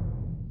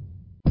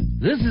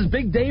 This is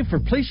Big Dave for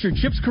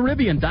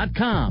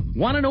PlaceYourChipsCaribbean.com.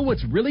 Want to know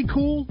what's really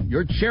cool?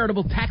 Your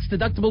charitable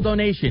tax-deductible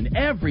donation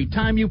every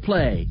time you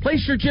play.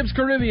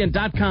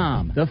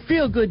 PlaceYourChipsCaribbean.com, the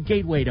feel-good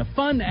gateway to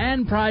fun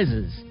and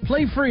prizes.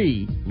 Play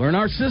free. Learn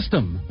our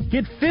system.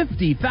 Get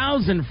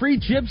 50,000 free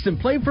chips and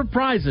play for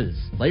prizes.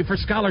 Play for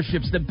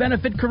scholarships that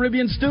benefit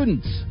Caribbean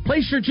students.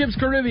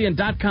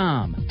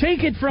 PlaceYourChipsCaribbean.com.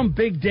 Take it from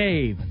Big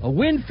Dave. A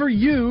win for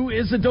you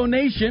is a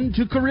donation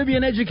to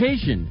Caribbean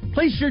education.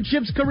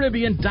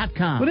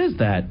 PlaceYourChipsCaribbean.com. What is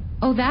that?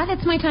 Oh,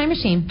 it's my time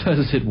machine.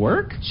 Does it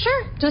work?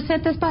 Sure. Just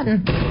hit this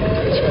button.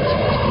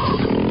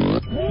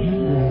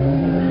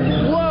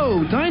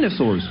 Whoa,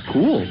 dinosaurs.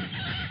 Cool.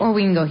 Or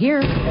we can go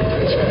here.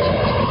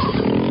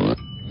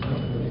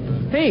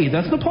 Hey,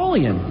 that's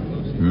Napoleon.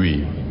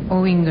 Oui.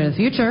 Or we can go to the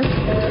future.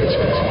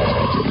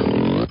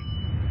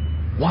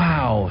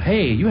 Wow,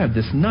 hey, you have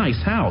this nice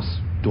house.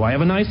 Do I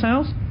have a nice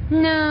house?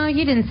 No,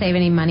 you didn't save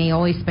any money.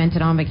 Always spent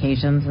it on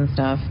vacations and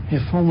stuff.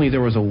 If only there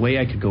was a way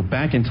I could go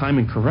back in time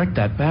and correct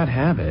that bad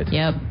habit.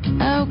 Yep.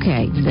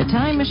 Okay, the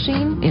time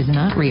machine is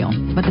not real,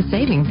 but the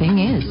saving thing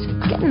is.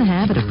 Get in the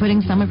habit of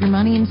putting some of your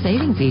money in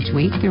savings each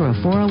week through a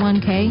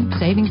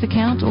 401k, savings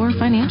account, or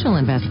financial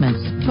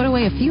investments. Put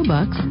away a few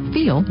bucks,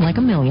 feel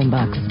like $1 million.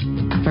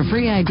 For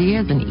free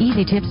ideas and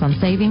easy tips on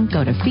saving,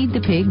 go to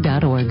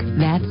feedthepig.org.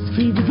 That's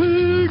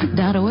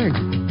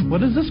feedthepig.org. What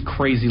does this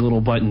crazy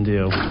little button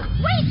do?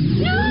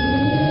 Wait, no!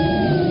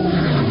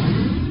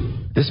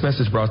 This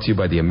message brought to you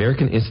by the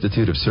American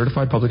Institute of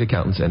Certified Public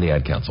Accountants and the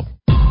Ad Council.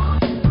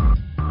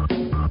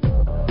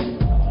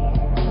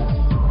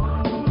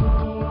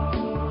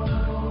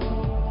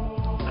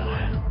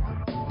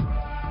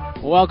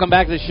 Welcome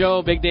back to the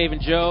show, Big Dave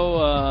and Joe.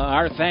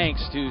 Our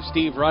thanks to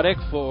Steve Ruddock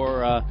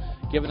for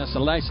giving us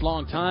a nice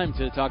long time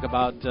to talk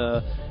about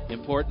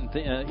important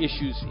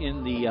issues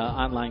in the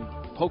online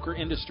poker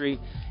industry.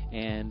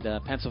 And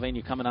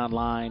Pennsylvania coming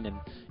online, and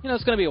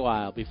it's going to be a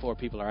while before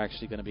people are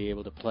actually going to be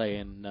able to play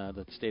in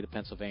the state of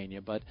Pennsylvania.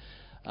 But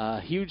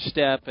huge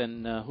step,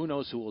 and who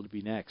knows who will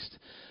be next.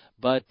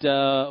 But,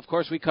 of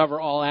course, we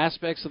cover all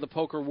aspects of the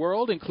poker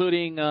world,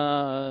 including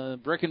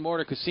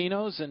brick-and-mortar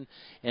casinos,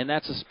 and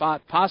that's a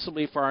spot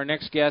possibly for our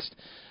next guest,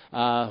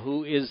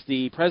 who is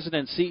the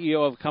president and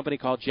CEO of a company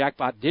called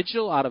Jackpot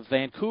Digital out of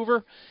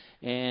Vancouver,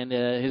 and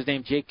his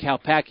name's Jake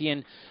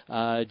Kalpakian.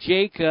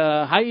 Jake,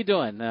 how you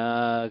doing?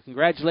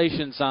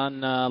 Congratulations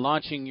on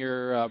launching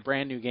your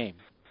brand-new game.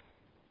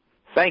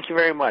 Thank you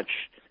very much.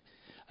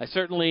 I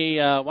certainly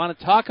want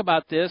to talk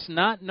about this,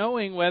 not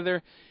knowing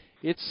whether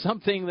it's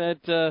something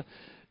that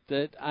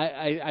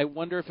I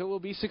wonder if it will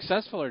be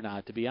successful or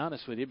not, to be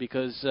honest with you,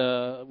 because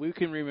we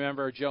can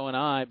remember, Joe and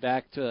I,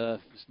 back to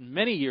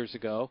many years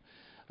ago,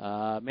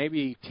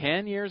 maybe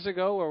 10 years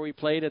ago, where we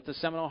played at the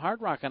Seminole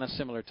Hard Rock on a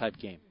similar type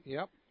game.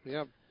 Yep.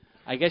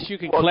 I guess you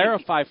can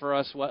clarify for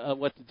us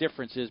what the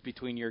difference is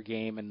between your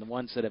game and the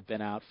ones that have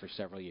been out for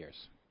several years.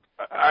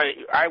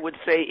 I would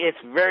say it's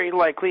very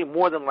likely,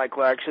 more than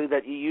likely actually,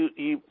 that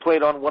you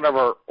played on one of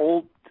our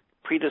old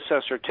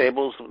predecessor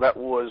tables that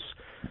was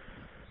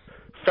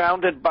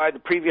founded by the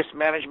previous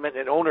management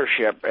and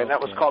ownership, and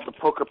that was called the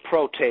Poker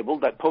Pro table.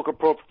 That Poker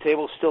Pro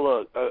table is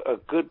still a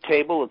good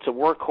table. It's a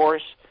workhorse,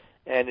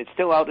 and it's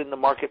still out in the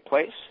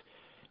marketplace.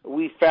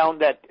 We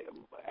found that,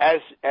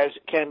 as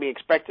can be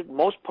expected,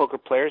 most poker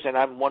players, and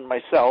I'm one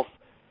myself,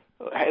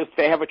 if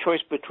they have a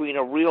choice between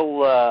a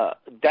real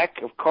deck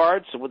of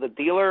cards with a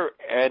dealer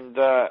and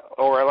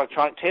or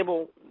electronic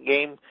table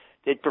game,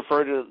 they'd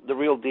prefer the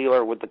real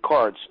dealer with the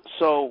cards.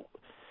 So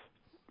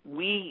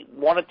we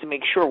wanted to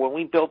make sure when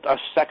we built our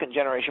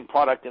second-generation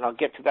product, and I'll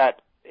get to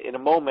that in a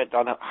moment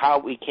on how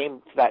we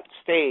came to that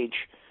stage,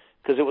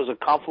 because it was a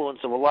confluence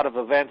of a lot of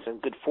events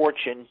and good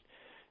fortune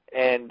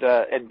and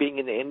being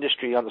in the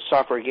industry on the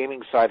software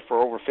gaming side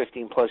for over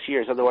 15-plus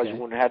years. Otherwise, we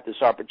wouldn't have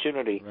this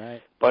opportunity.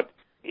 Right. But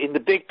in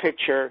the big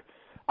picture,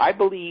 I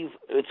believe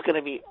it's going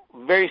to be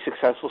very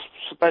successful,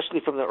 especially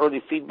from the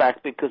early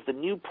feedback, because the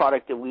new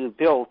product that we've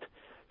built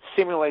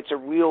simulates a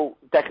real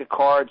deck of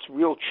cards,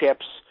 real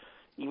chips.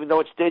 Even though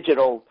it's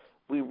digital,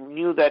 we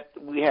knew that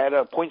we had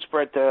a point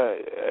spread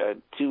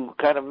to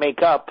kind of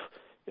make up,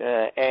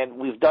 and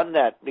we've done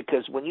that,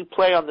 because when you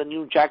play on the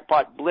new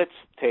Jackpot Blitz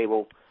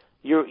table,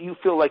 you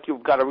feel like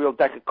you've got a real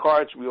deck of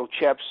cards, real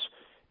chips,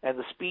 and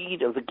the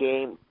speed of the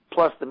game,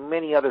 plus the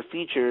many other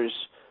features,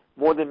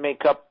 more than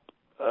make up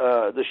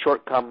the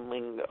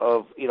shortcoming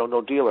of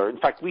no dealer. In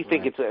fact, we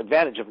think it's an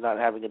advantage of not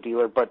having a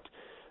dealer, but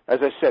as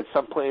I said,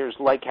 some players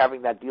like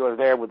having that dealer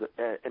there with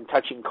and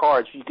touching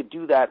cards. You could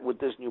do that with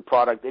this new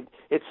product.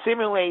 It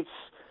simulates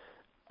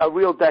a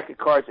real deck of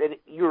cards, and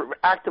you're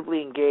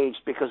actively engaged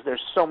because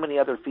there's so many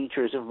other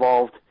features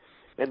involved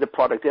in the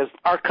product. As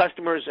our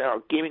customers,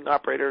 our gaming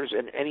operators,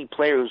 and any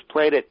player who's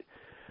played it,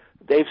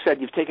 they've said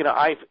you've taken a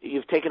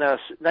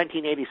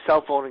 1980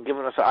 cell phone and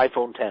given us an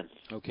iPhone 10.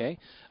 Okay.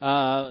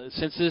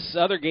 Since this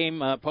other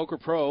game, Poker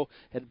Pro,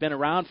 had been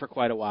around for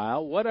quite a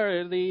while, what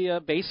are the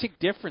basic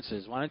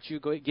differences? Why don't you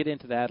get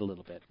into that a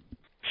little bit?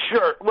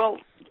 Sure. Well,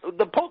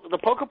 the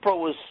Poker Pro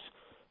was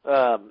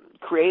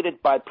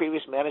created by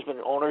previous management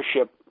and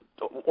ownership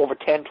over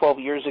 10, 12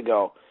 years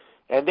ago.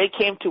 And they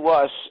came to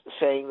us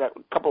saying that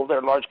a couple of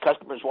their large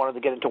customers wanted to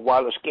get into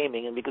wireless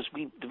gaming, and because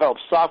we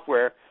developed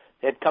software,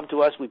 they had come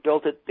to us, we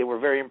built it, they were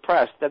very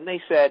impressed. Then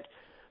they said,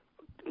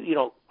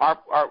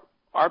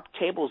 our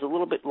table is a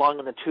little bit long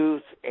in the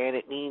tooth, and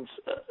it needs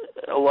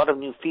a lot of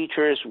new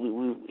features.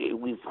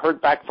 We've heard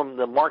back from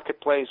the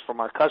marketplace, from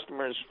our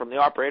customers, from the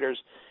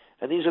operators,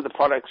 and these are the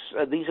products,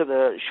 these are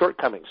the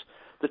shortcomings.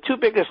 The two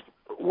biggest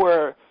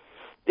were,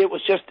 it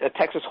was just a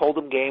Texas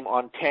Hold'em game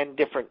on 10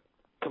 different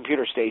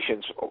computer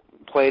stations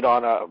played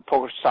on a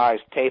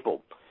poker-sized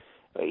table.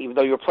 Even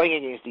though you were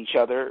playing against each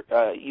other,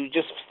 you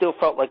just still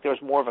felt like there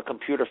was more of a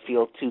computer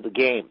feel to the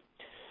game.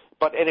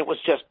 And it was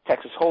just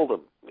Texas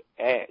Hold'em,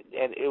 and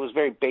it was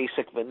very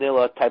basic,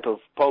 vanilla type of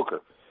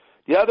poker.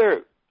 The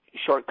other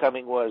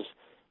shortcoming was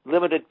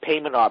limited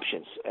payment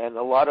options, and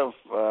a lot of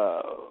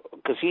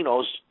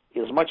casinos,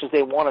 as much as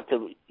they wanted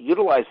to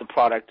utilize the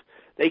product,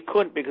 they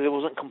couldn't because it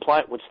wasn't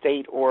compliant with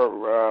state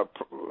or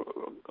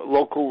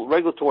local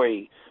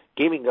regulatory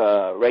gaming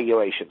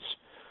regulations.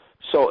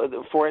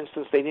 So, for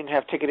instance, they didn't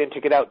have ticket in,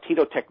 ticket out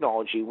TITO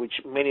technology,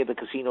 which many of the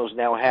casinos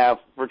now have,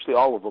 virtually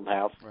all of them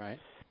have. Right.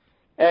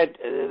 And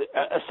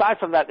aside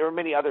from that, there were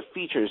many other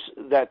features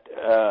that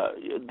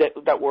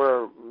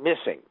were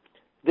missing.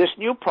 This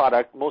new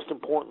product, most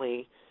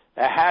importantly,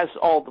 has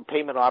all the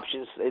payment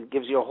options. It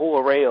gives you a whole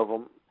array of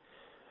them.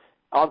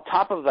 On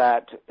top of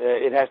that,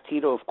 it has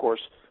TITO, of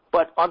course.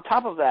 But on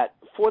top of that,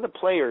 for the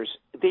players,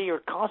 they are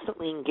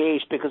constantly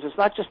engaged because it's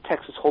not just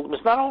Texas Hold'em.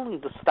 It's not only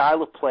the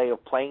style of play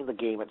of playing the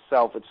game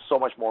itself. It's so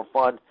much more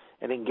fun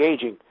and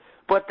engaging.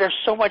 But there's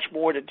so much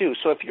more to do.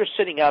 So if you're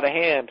sitting out of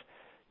hand,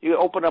 you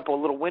open up a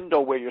little window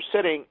where you're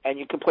sitting, and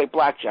you can play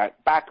blackjack,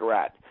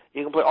 baccarat.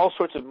 You can play all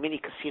sorts of mini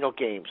casino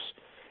games.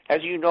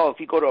 As you know, if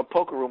you go to a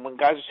poker room when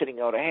guys are sitting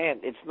out of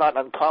hand, it's not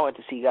uncommon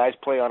to see guys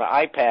play on an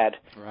iPad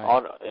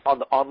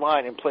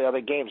online and play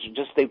other games.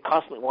 They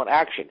constantly want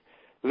action.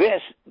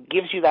 This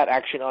gives you that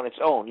action on its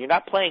own. You're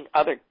not playing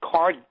other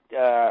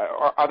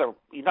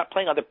you're not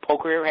playing other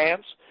poker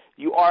hands.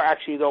 you are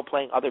actually, though,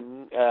 playing other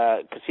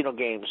casino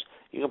games.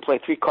 You can play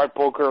 3-card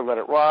poker, let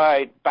it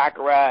ride,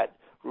 baccarat,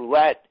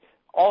 roulette,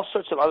 all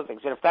sorts of other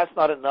things. And if that's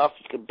not enough,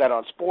 you can bet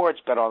on sports,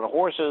 bet on the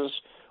horses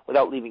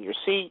without leaving your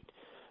seat.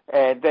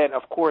 And then,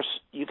 of course,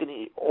 you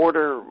can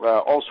order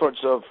all sorts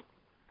of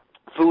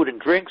food and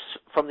drinks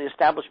from the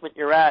establishment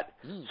you're at.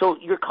 So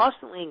you're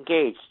constantly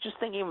engaged. Just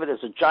thinking of it as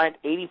a giant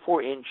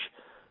 84-inch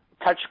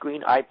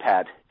touchscreen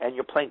iPad, and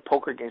you're playing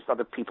poker against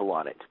other people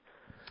on it.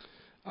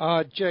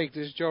 Jake,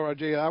 this is Joe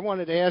Rodriguez. I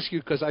wanted to ask you,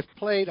 because I've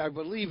played, I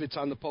believe it's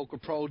on the Poker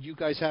Pro. You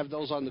guys have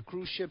those on the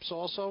cruise ships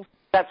also?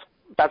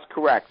 That's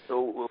correct.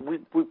 So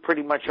we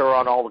pretty much are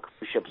on all the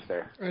cruise ships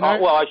there.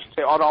 I should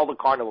say on all the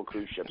Carnival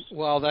cruise ships.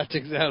 Well, that's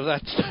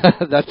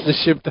the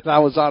ship that I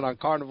was on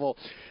Carnival.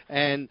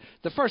 And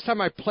the first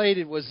time I played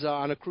it was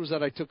on a cruise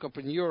that I took up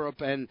in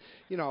Europe, and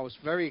I was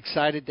very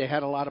excited. They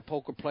had a lot of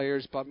poker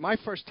players, but my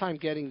first time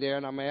getting there,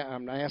 and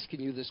I'm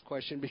asking you this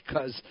question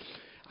because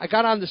I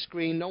got on the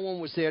screen. No one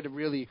was there to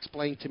really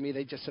explain to me.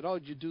 They just said, "Oh,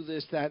 did you do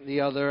this, that, and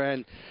the other?"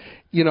 And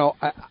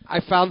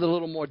I found it a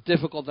little more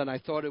difficult than I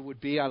thought it would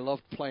be. I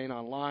loved playing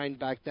online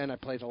back then. I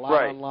played a lot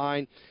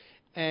online.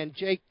 And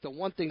Jake, the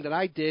one thing that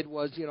I did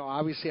was,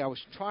 obviously I was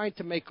trying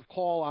to make a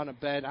call on a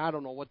bet. I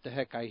don't know what the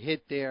heck I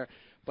hit there,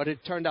 but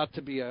it turned out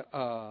to be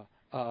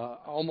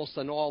almost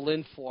an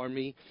all-in for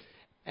me.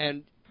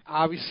 And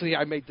obviously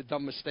I made the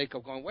dumb mistake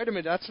of going, wait a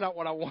minute, that's not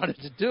what I wanted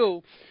to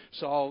do.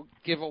 So I'll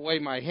give away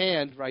my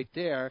hand right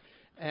there.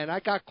 And I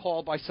got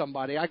called by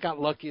somebody. I got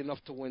lucky enough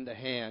to win the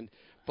hand.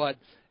 But,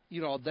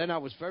 then I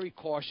was very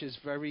cautious,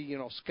 very,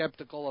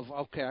 skeptical of,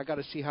 okay, I got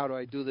to see how do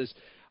I do this.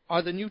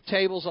 Are the new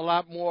tables a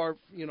lot more,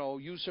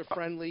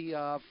 user-friendly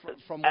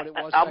from what it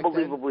was back then?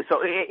 Unbelievably so.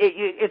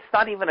 It's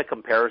not even a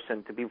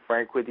comparison, to be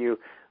frank with you.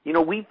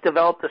 We've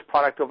developed this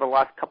product over the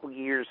last couple of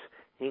years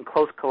in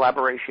close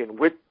collaboration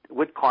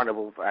with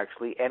Carnival,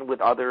 actually, and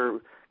with other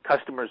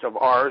customers of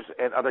ours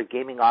and other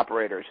gaming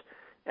operators.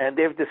 And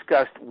they've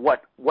discussed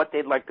what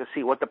they'd like to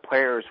see, what the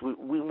players,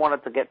 we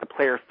wanted to get the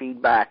player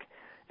feedback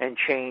and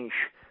change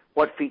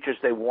what features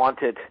they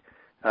wanted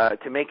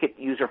to make it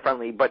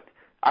user-friendly. But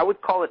I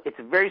would call it's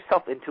very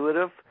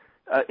self-intuitive.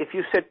 If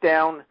you sit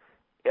down,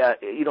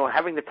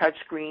 having the touch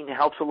screen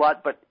helps a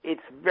lot, but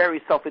it's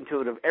very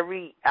self-intuitive.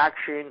 Every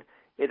action,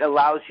 it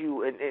allows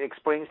you and it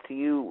explains to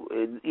you,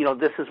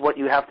 this is what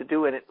you have to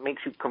do, and it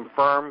makes you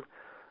confirm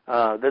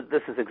that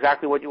this is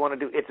exactly what you want to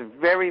do. It's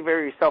very,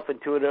 very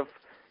self-intuitive.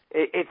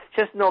 It's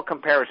just no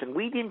comparison.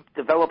 We didn't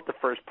develop the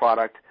first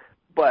product,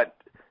 but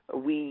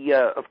we,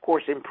 of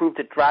course, improved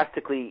it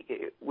drastically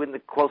with the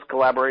close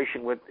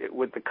collaboration with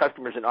the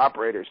customers and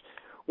operators.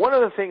 One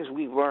of the things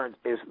we've learned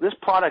is this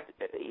product,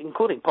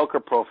 including Poker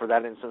Pro for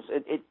that instance,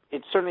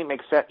 it certainly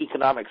makes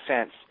economic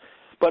sense.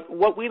 But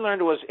what we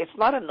learned was it's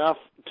not enough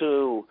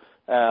to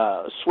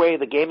sway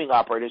the gaming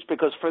operators,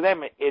 because for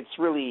them it's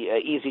really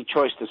an easy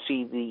choice to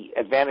see the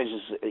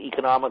advantages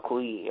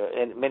economically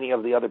and many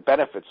of the other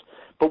benefits.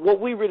 But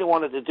what we really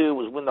wanted to do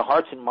was win the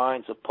hearts and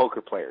minds of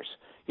poker players.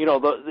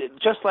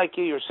 Just like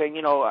you were saying,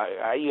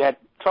 you had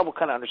trouble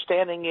kind of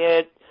understanding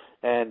it,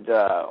 and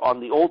on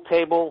the old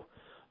table,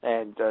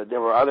 and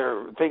there were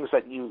other things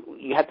that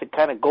you had to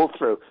kind of go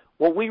through.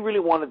 What we really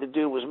wanted to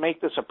do was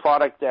make this a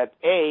product that,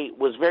 A,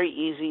 was very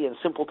easy and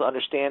simple to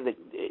understand, and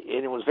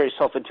it was very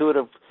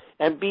self-intuitive,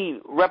 and B,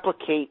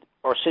 replicate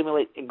or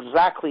simulate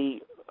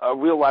exactly a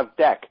real-life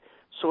deck.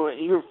 So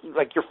you're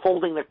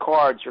folding the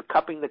cards, you're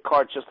cupping the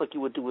cards just like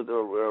you would do with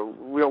a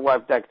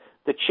real-life deck,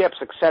 the chips,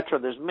 etc.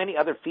 There's many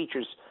other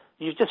features.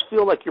 You just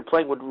feel like you're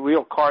playing with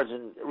real cards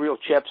and real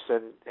chips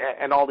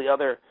and all the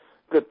other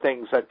good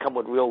things that come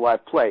with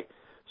real-life play.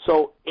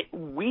 So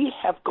we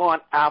have gone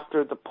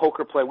after the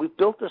poker player. We've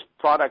built this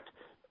product.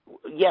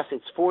 Yes,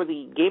 it's for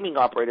the gaming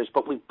operators,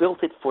 but we've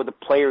built it for the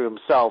player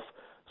himself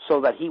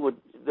so that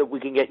we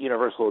can get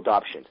universal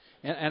adoption.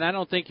 And I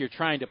don't think you're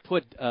trying to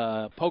put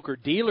poker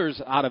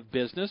dealers out of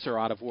business or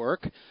out of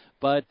work,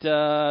 but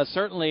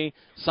certainly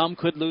some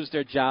could lose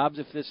their jobs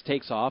if this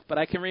takes off. But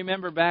I can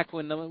remember back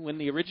when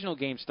the original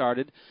game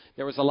started,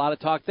 there was a lot of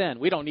talk then.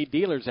 We don't need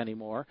dealers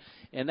anymore.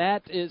 And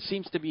that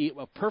seems to be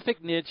a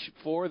perfect niche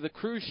for the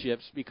cruise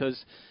ships,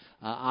 because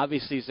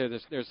obviously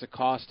there's the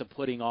cost of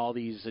putting all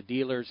these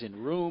dealers in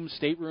rooms,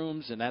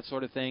 staterooms, and that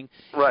sort of thing.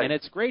 Right. And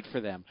it's great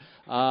for them.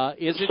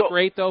 Is it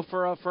great, though,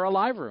 for a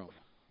live room?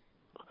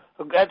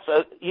 That's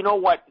you know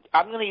what?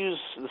 I'm going to use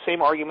the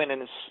same argument,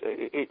 and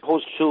it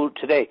holds true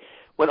today.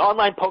 When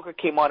online poker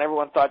came on,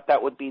 everyone thought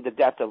that would be the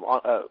death of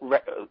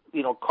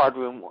card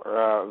room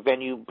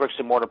venue bricks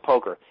and mortar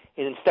poker,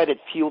 and instead it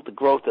fueled the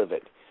growth of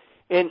it.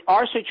 In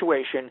our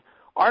situation,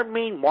 our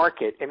main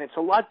market, and it's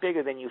a lot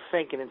bigger than you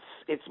think, and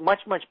it's much,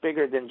 much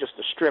bigger than just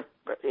the Strip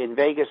in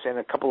Vegas and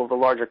a couple of the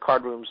larger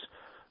card rooms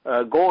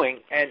going.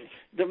 And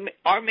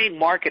our main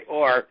market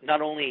are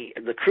not only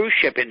the cruise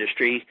ship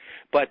industry,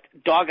 but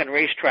dog and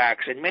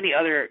racetracks and many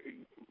other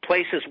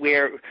places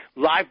where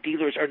live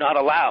dealers are not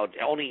allowed.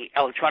 Only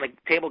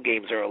electronic table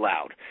games are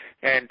allowed.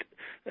 And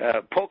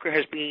poker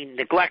has been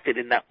neglected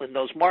in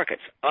those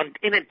markets.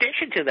 In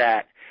addition to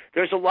that,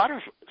 there's a lot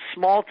of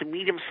small to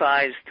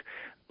medium-sized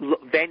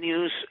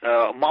venues,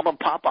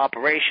 mom-and-pop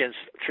operations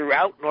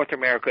throughout North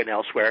America and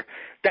elsewhere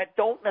that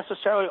don't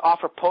necessarily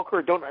offer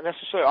poker, don't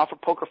necessarily offer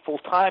poker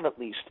full-time at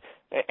least,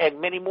 and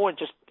many more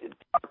just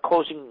are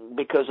closing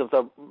because of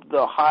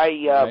the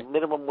high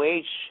minimum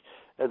wage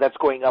that's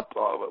going up.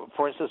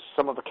 For instance,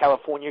 some of the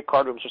California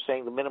card rooms are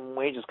saying the minimum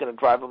wage is going to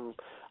drive them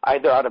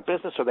either out of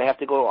business or they have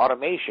to go to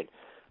automation.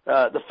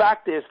 The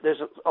fact is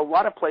there's a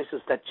lot of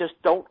places that just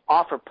don't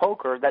offer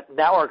poker that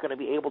now are going to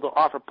be able to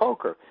offer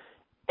poker.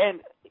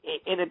 And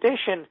in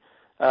addition,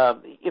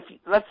 if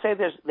let's say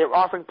they're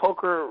offering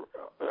poker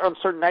on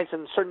certain nights,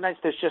 and certain nights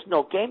there's just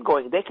no game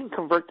going, they can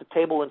convert the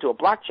table into a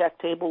blackjack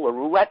table, a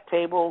roulette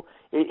table.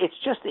 It's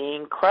just an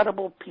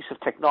incredible piece of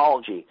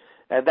technology,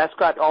 and that's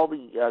got all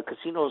the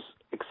casinos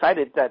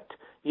excited that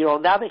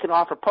now they can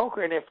offer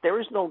poker. And if there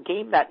is no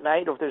game that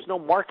night, or if there's no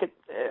market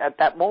at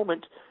that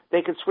moment,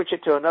 they can switch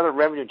it to another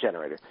revenue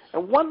generator.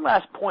 And one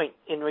last point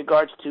in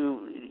regards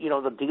to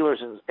the dealers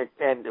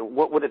and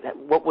what would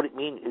it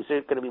mean? Is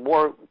there going to be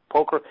more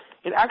poker?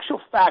 In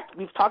actual fact,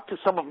 we've talked to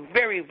some of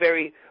very,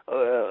 very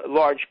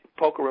large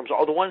poker rooms,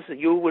 all the ones that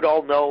you would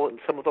all know, and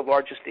some of the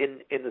largest in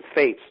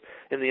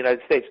the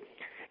United States.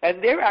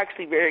 And they're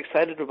actually very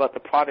excited about the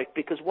product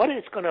because what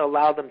it's going to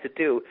allow them to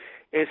do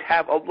is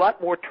have a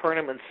lot more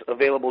tournaments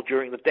available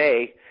during the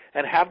day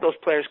and have those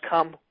players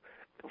come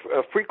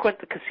frequent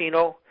the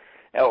casino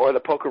or the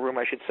poker room,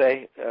 I should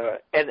say,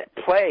 and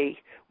play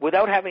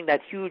without having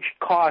that huge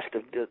cost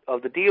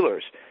of the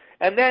dealers.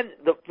 And then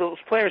those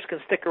players can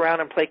stick around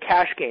and play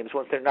cash games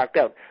once they're knocked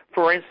out.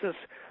 For instance,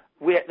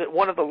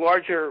 one of the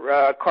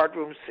larger card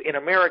rooms in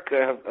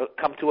America have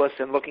come to us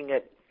and looking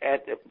at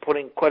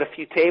putting quite a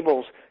few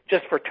tables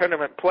just for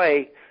tournament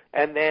play,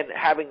 and then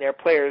having their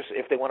players,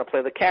 if they want to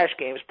play the cash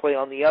games, play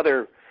on the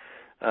other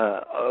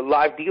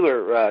live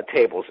dealer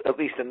tables, at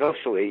least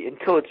initially,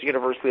 until it's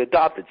universally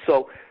adopted.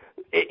 So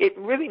it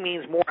really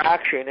means more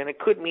action, and it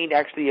could mean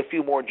actually a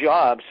few more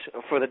jobs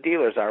for the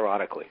dealers,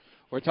 ironically.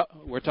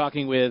 We're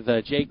talking with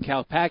Jake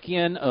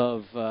Kalpakian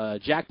of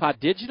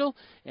Jackpot Digital,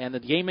 and the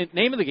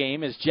name of the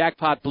game is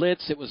Jackpot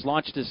Blitz. It was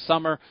launched this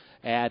summer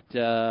at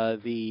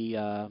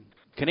the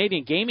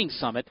Canadian Gaming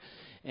Summit.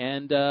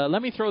 And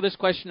let me throw this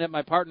question at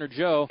my partner,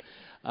 Joe.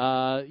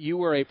 You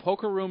were a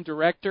poker room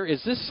director.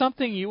 Is this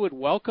something you would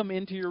welcome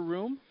into your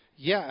room?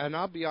 Yeah, and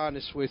I'll be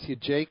honest with you,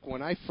 Jake.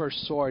 When I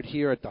first saw it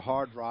here at the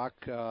Hard Rock,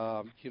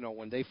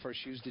 when they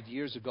first used it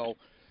years ago,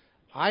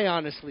 I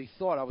honestly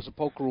thought, I was a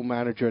poker room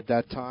manager at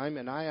that time,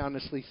 and I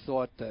honestly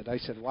thought that, I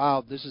said,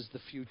 wow, this is the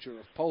future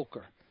of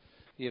poker.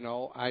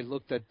 I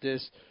looked at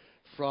this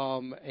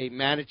from a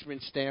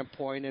management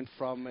standpoint and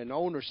from an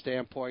owner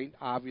standpoint.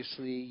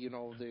 Obviously,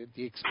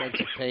 the expense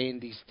of paying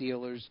these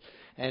dealers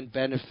and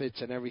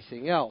benefits and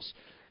everything else.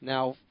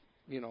 Now,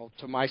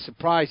 to my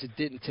surprise, it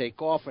didn't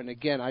take off. And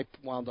again, I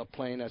wound up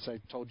playing, as I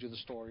told you the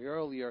story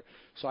earlier,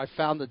 so I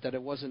found that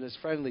it wasn't as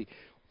friendly.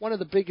 One of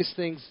the biggest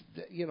things,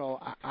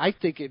 I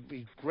think it'd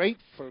be great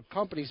for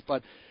companies,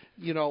 but,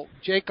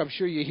 Jake, I'm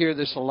sure you hear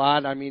this a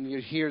lot. I mean, you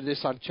hear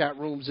this on chat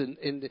rooms and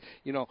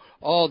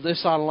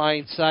this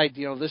online site,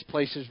 this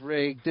place is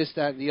rigged, this,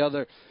 that, and the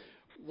other.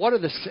 One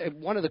of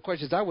the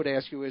questions I would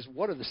ask you is,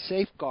 what are the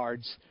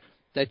safeguards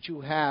that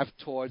you have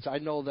towards, I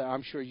know that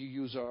I'm sure you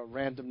use a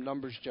random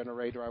numbers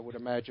generator, I would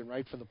imagine,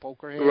 right, for the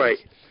poker hands? Right.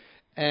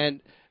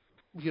 And,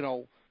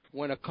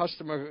 when a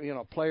customer,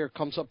 player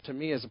comes up to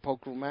me as a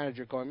poker room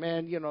manager going,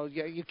 man,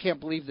 you can't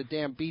believe the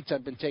damn beats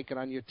I've been taking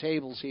on your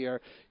tables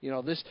here.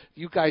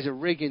 You guys are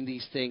rigging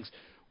these things.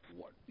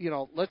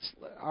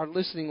 Our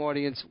listening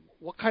audience,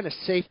 what kind of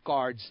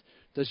safeguards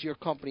does your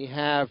company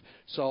have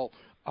so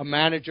a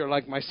manager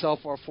like myself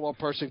or a floor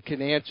person can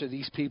answer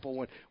these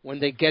people when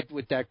they get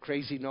with that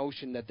crazy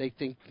notion that they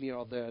think,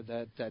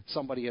 that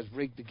somebody has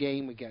rigged the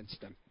game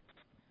against them?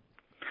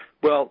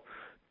 Well,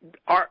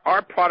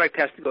 our product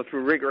has to go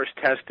through rigorous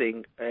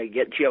testing,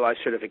 get GLI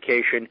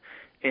certification.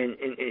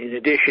 In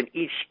addition,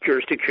 each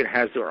jurisdiction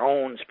has their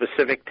own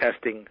specific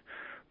testing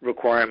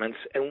requirements,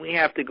 and we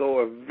have to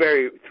go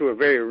through a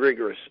very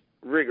rigorous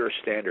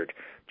standard,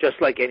 just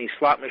like any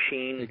slot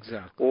machine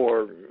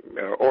or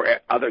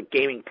other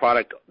gaming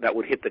product that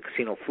would hit the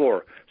casino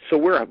floor. So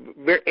we're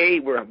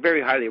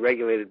very highly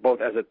regulated,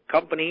 both as a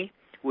company,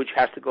 which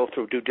has to go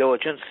through due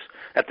diligence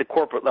at the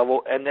corporate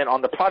level, and then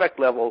on the product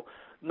level.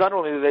 Not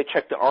only do they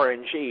check the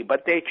RNG,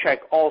 but they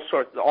check of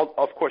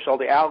course, all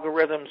the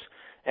algorithms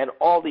and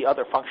all the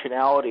other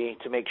functionality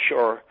to make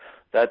sure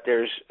that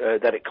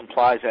that it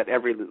complies at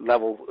every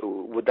level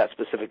with that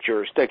specific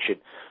jurisdiction.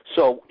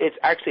 So it's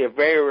actually a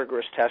very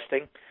rigorous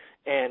testing,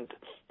 and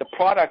the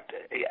product,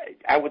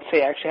 I would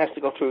say, actually has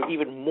to go through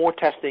even more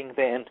testing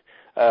than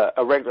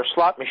a regular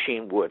slot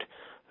machine would.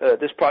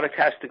 This product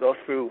has to go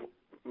through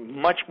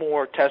much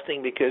more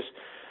testing because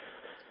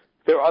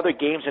there are other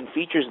games and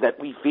features that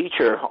we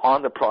feature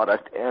on the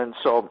product, and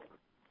so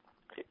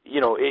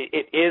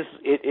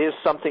it is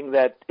something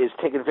that is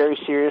taken very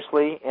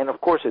seriously, and of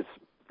course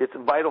it's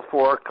vital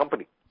for our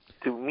company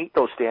to meet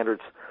those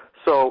standards.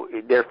 So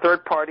they're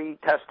third-party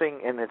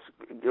testing, and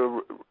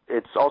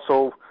it's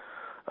also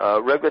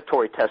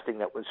regulatory testing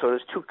so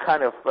there's two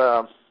kind of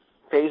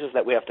phases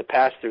that we have to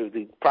pass through: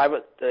 the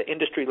private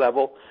industry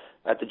level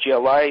at the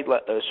GLI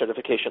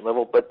certification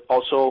level, but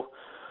also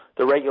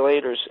the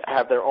regulators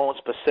have their own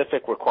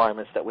specific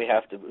requirements that we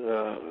have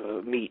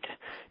to meet.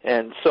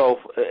 And so,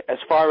 as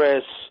far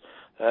as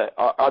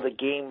are the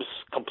games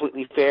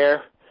completely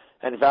fair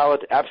and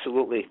valid?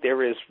 Absolutely.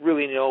 There is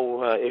really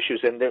no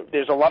issues, and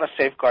there's a lot of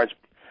safeguards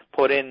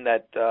put in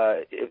that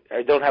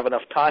I don't have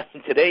enough time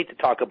today to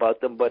talk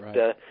about them, but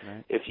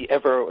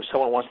if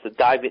someone wants to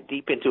dive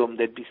deep into them,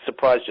 they'd be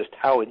surprised just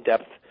how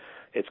in-depth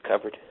it's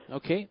covered.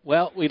 Okay.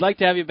 Well, we'd like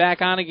to have you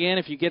back on again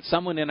if you get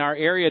someone in our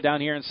area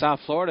down here in South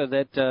Florida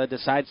that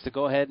decides to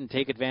go ahead and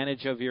take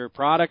advantage of your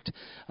product.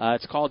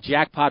 It's called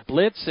Jackpot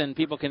Blitz, and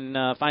people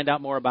can find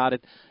out more about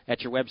it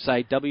at your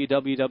website,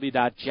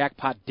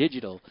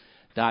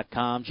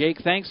 www.jackpotdigital.com.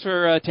 Jake, thanks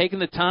for taking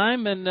the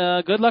time, and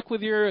good luck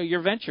with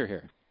your venture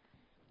here.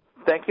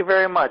 Thank you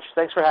very much.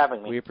 Thanks for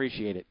having me. We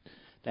appreciate it.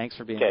 Thanks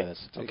for being with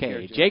us. Take Okay,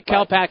 care, Jake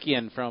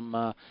Kalpakian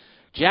from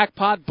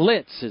Jackpot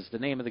Blitz is the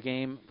name of the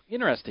game.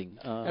 Interesting.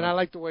 And I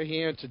like the way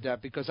he answered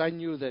that, because I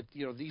knew that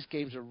these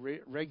games are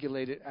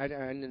regulated,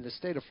 and in the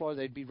state of Florida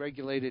they'd be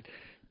regulated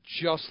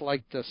just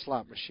like the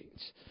slot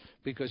machines,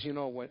 because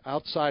when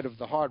outside of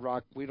the Hard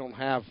Rock we don't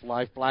have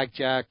live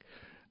blackjack,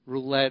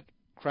 roulette,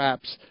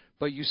 craps,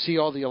 but you see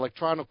all the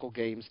electronical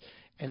games,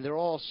 and they're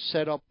all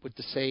set up with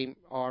the same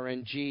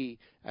RNG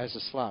as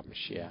a slot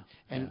machine.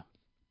 And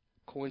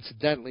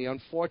coincidentally,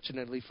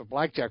 unfortunately for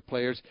blackjack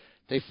players,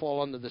 they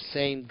fall under the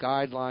same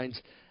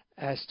guidelines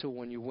as to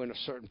when you win a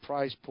certain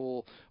prize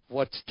pool,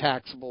 what's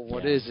taxable,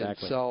 what isn't.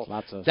 Exactly. So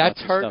that's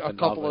that's hurt a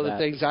couple of the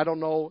things. I don't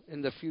know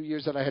in the few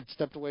years that I had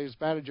stepped away as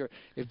manager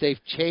if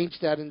they've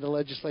changed that in the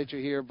legislature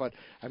here, but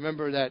I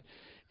remember that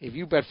if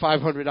you bet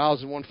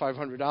 $500 and won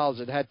 $500,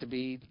 it had to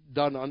be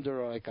done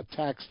under like a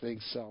tax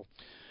thing. So.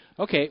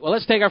 Okay, well,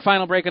 let's take our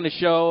final break on the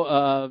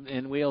show,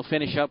 and we'll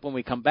finish up when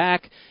we come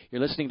back. You're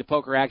listening to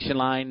Poker Action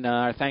Line.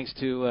 Our thanks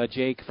to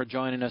Jake for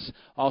joining us,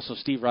 also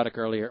Steve Ruddock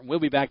earlier. We'll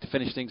be back to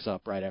finish things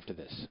up right after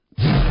this.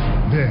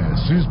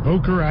 This is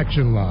Poker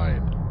Action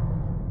Line.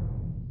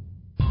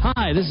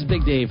 Hi, this is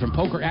Big Dave from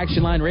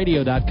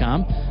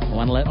PokerActionLineRadio.com. I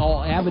want to let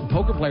all avid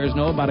poker players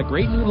know about a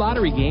great new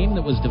lottery game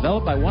that was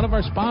developed by one of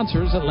our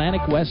sponsors,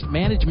 Atlantic West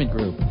Management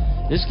Group.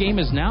 This game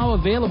is now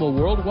available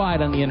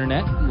worldwide on the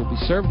Internet and will be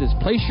served as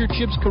Place Your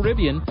Chips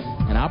Caribbean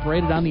and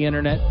operated on the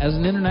Internet as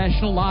an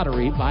international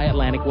lottery by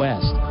Atlantic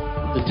West.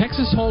 The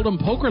Texas Hold'em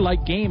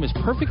poker-like game is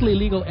perfectly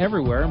legal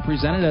everywhere and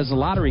presented as a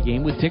lottery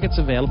game with tickets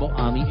available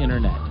on the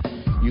Internet.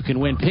 You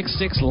can win Pick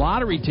 6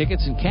 lottery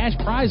tickets and cash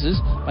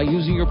prizes by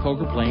using your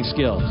poker playing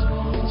skills.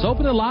 It's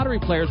open to lottery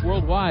players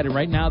worldwide, and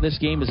right now this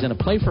game is in a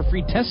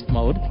play-for-free test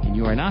mode, and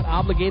you are not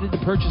obligated to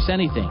purchase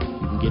anything.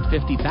 You can get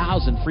 50,000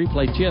 free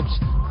play chips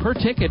per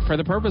ticket for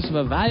the purpose of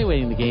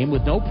evaluating the game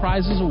with no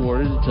prizes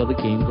awarded until the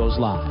game goes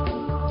live.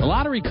 The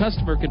lottery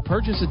customer can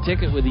purchase a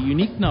ticket with a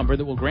unique number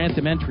that will grant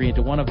them entry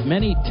into one of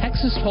many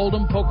Texas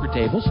Hold'em poker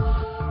tables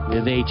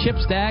with a chip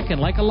stack,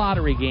 and like a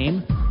lottery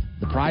game,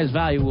 the prize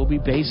value will be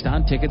based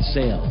on ticket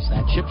sales.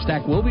 That chip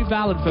stack will be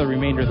valid for the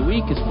remainder of the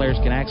week, as players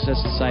can access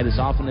the site as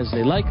often as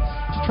they like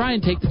to try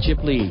and take the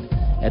chip lead.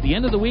 At the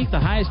end of the week,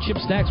 the highest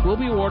chip stacks will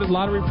be awarded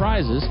lottery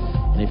prizes,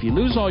 and if you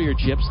lose all your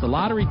chips, the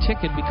lottery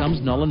ticket becomes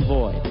null and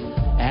void.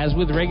 As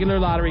with regular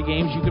lottery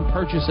games, you can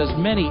purchase as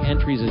many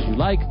entries as you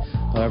like.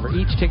 However,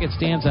 each ticket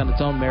stands on its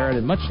own merit,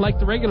 and much like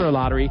the regular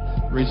lottery,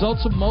 the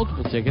results of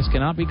multiple tickets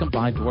cannot be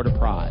combined toward a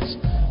prize.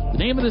 The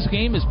name of this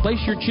game is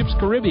Place Your Chips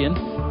Caribbean,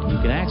 and you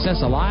can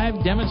access a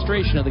live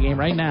demonstration of the game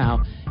right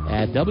now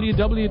at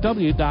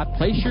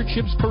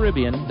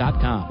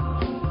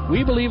www.placeyourchipscaribbean.com.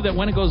 We believe that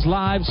when it goes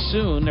live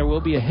soon, there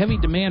will be a heavy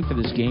demand for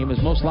this game,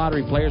 as most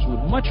lottery players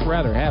would much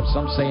rather have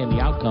some say in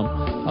the outcome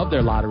of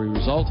their lottery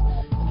result.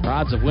 Their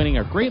odds of winning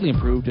are greatly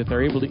improved if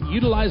they're able to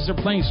utilize their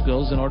playing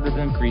skills in order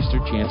to increase their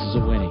chances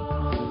of winning.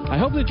 I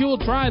hope that you will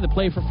try the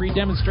Play for Free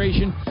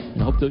demonstration,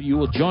 and hope that you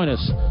will join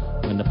us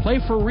when the Play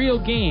for Real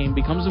game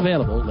becomes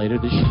available later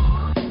this year.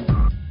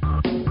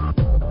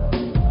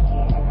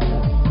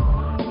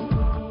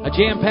 A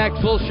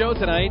jam-packed full show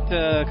tonight.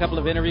 A couple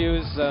of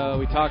interviews.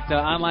 We talked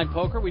online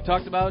poker. We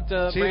talked about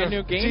brand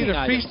new gaming items. It's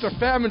either feast or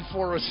famine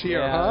for us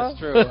here, huh? That's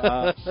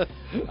true.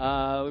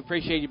 We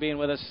appreciate you being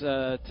with us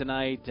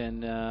tonight,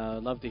 and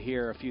love to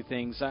hear a few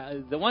things.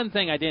 The one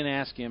thing I didn't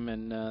ask him,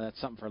 and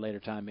that's something for a later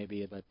time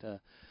maybe, but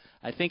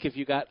I think if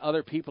you got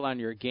other people on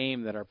your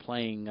game that are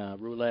playing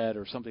roulette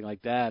or something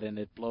like that, and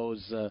it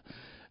blows the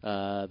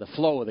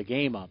flow of the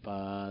game up,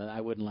 I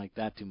wouldn't like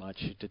that too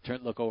much. To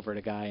look over at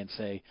a guy and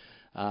say,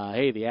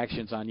 hey, the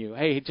action's on you.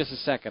 Hey, just a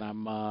second,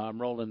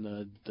 I'm rolling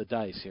the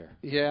dice here.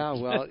 Yeah,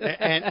 well,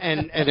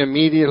 and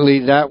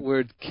immediately that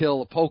would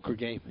kill a poker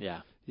game.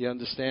 Yeah. You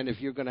understand?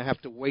 If you're going to have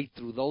to wait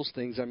through those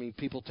things, I mean,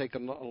 people take a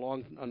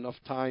long enough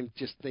time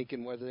just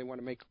thinking whether they want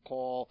to make a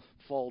call,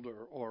 fold,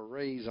 or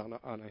raise on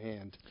a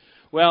hand.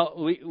 Well,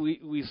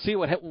 we see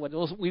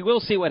we will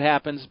see what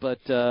happens, but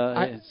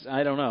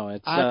I don't know.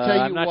 I'll tell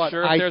you I'm not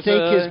sure if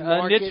there's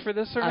a niche for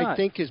this or not. I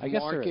think his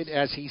market,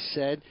 as he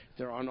said,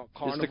 there are no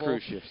Carnival. Is the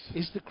cruise ships.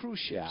 Is the cruise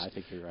ships. Yeah, I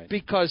think you're right.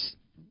 Because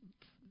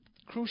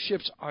cruise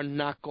ships are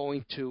not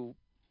going to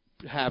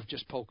have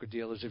just poker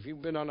dealers. If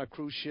you've been on a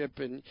cruise ship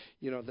and,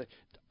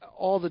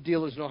 all the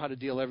dealers know how to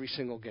deal every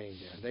single game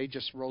there. They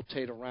just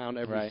rotate around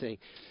everything.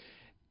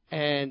 Right.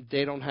 And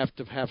they don't have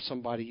to have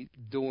somebody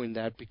doing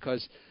that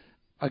because,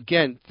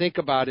 again, think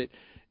about it.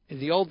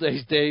 In the old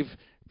days, Dave,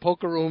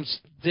 poker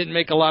rooms didn't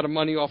make a lot of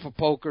money off of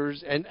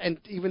pokers, and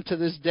even to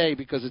this day,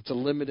 because it's a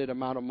limited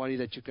amount of money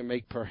that you can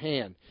make per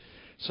hand.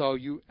 So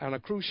you on a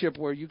cruise ship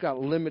where you got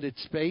limited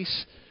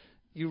space,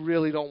 you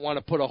really don't want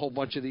to put a whole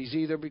bunch of these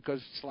either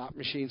because slot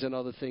machines and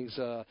other things,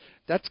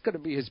 that's going to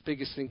be his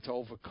biggest thing to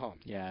overcome.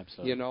 Yeah,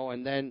 absolutely.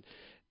 And then,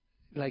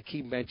 like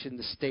he mentioned,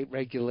 the state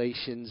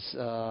regulations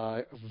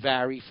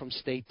vary from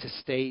state to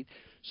state.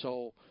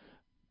 So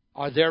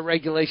are their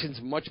regulations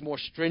much more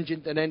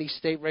stringent than any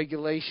state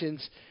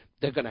regulations?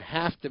 They're going to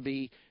have to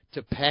be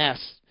to pass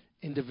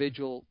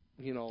individual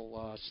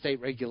state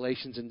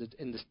regulations in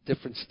the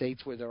different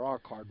states where there are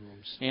card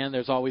rooms. And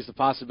there's always the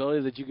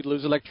possibility that you could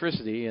lose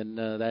electricity, and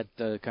that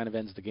kind of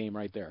ends the game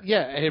right there.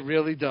 Yeah, it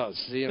really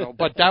does.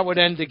 But that would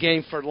end the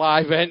game for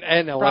live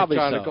and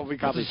electronic.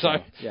 Probably so.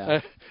 Yeah.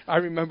 I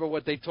remember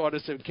what they taught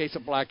us in case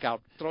of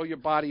blackout. Throw your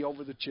body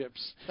over the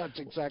chips. That's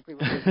exactly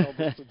what they told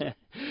us to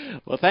do.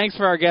 Well, thanks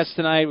for our guests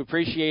tonight. We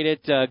appreciate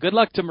it. Good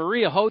luck to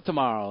Maria Ho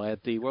tomorrow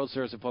at the World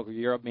Series of Poker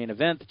Europe main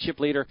event, the chip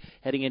leader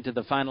heading into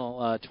the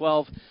final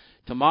 12.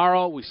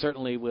 Tomorrow, we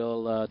certainly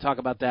will talk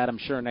about that, I'm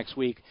sure, next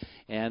week.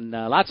 And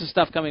lots of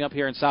stuff coming up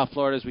here in South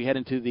Florida as we head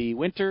into the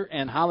winter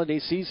and holiday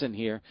season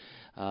here.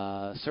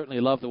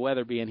 Certainly love the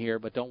weather being here,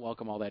 but don't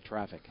welcome all that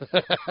traffic.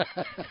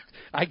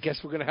 I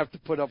guess we're going to have to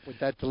put up with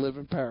that to live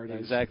in paradise.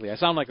 Exactly. I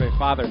sound like my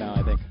father now,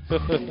 I think.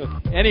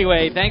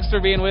 Anyway, thanks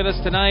for being with us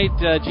tonight.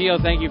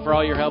 Gio, thank you for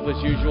all your help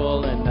as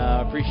usual, and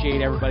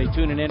appreciate everybody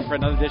tuning in for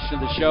another edition of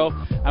the show.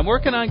 I'm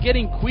working on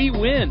getting Qui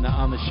Win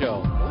on the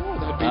show.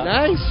 That'd be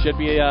nice. Should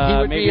be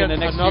maybe be in the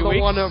next few another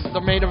weeks. one of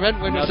the main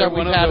event winners that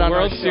we've had on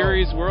World our show.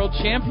 Series World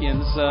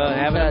Champions,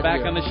 having him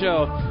back on the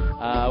show.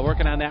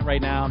 Working on that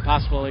right now, and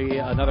possibly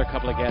another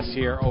couple of guests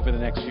here over the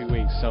next few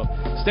weeks. So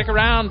stick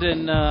around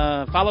and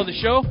follow the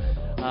show.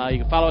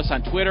 You can follow us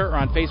on Twitter or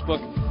on Facebook,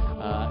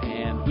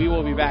 and we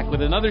will be back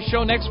with another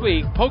show next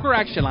week. Poker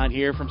Action Line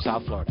here from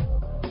South Florida.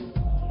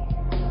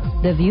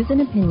 The views and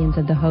opinions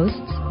of the hosts,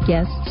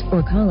 guests,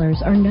 or callers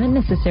are not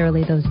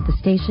necessarily those of the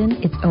station,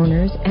 its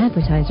owners,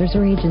 advertisers,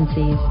 or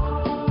agencies.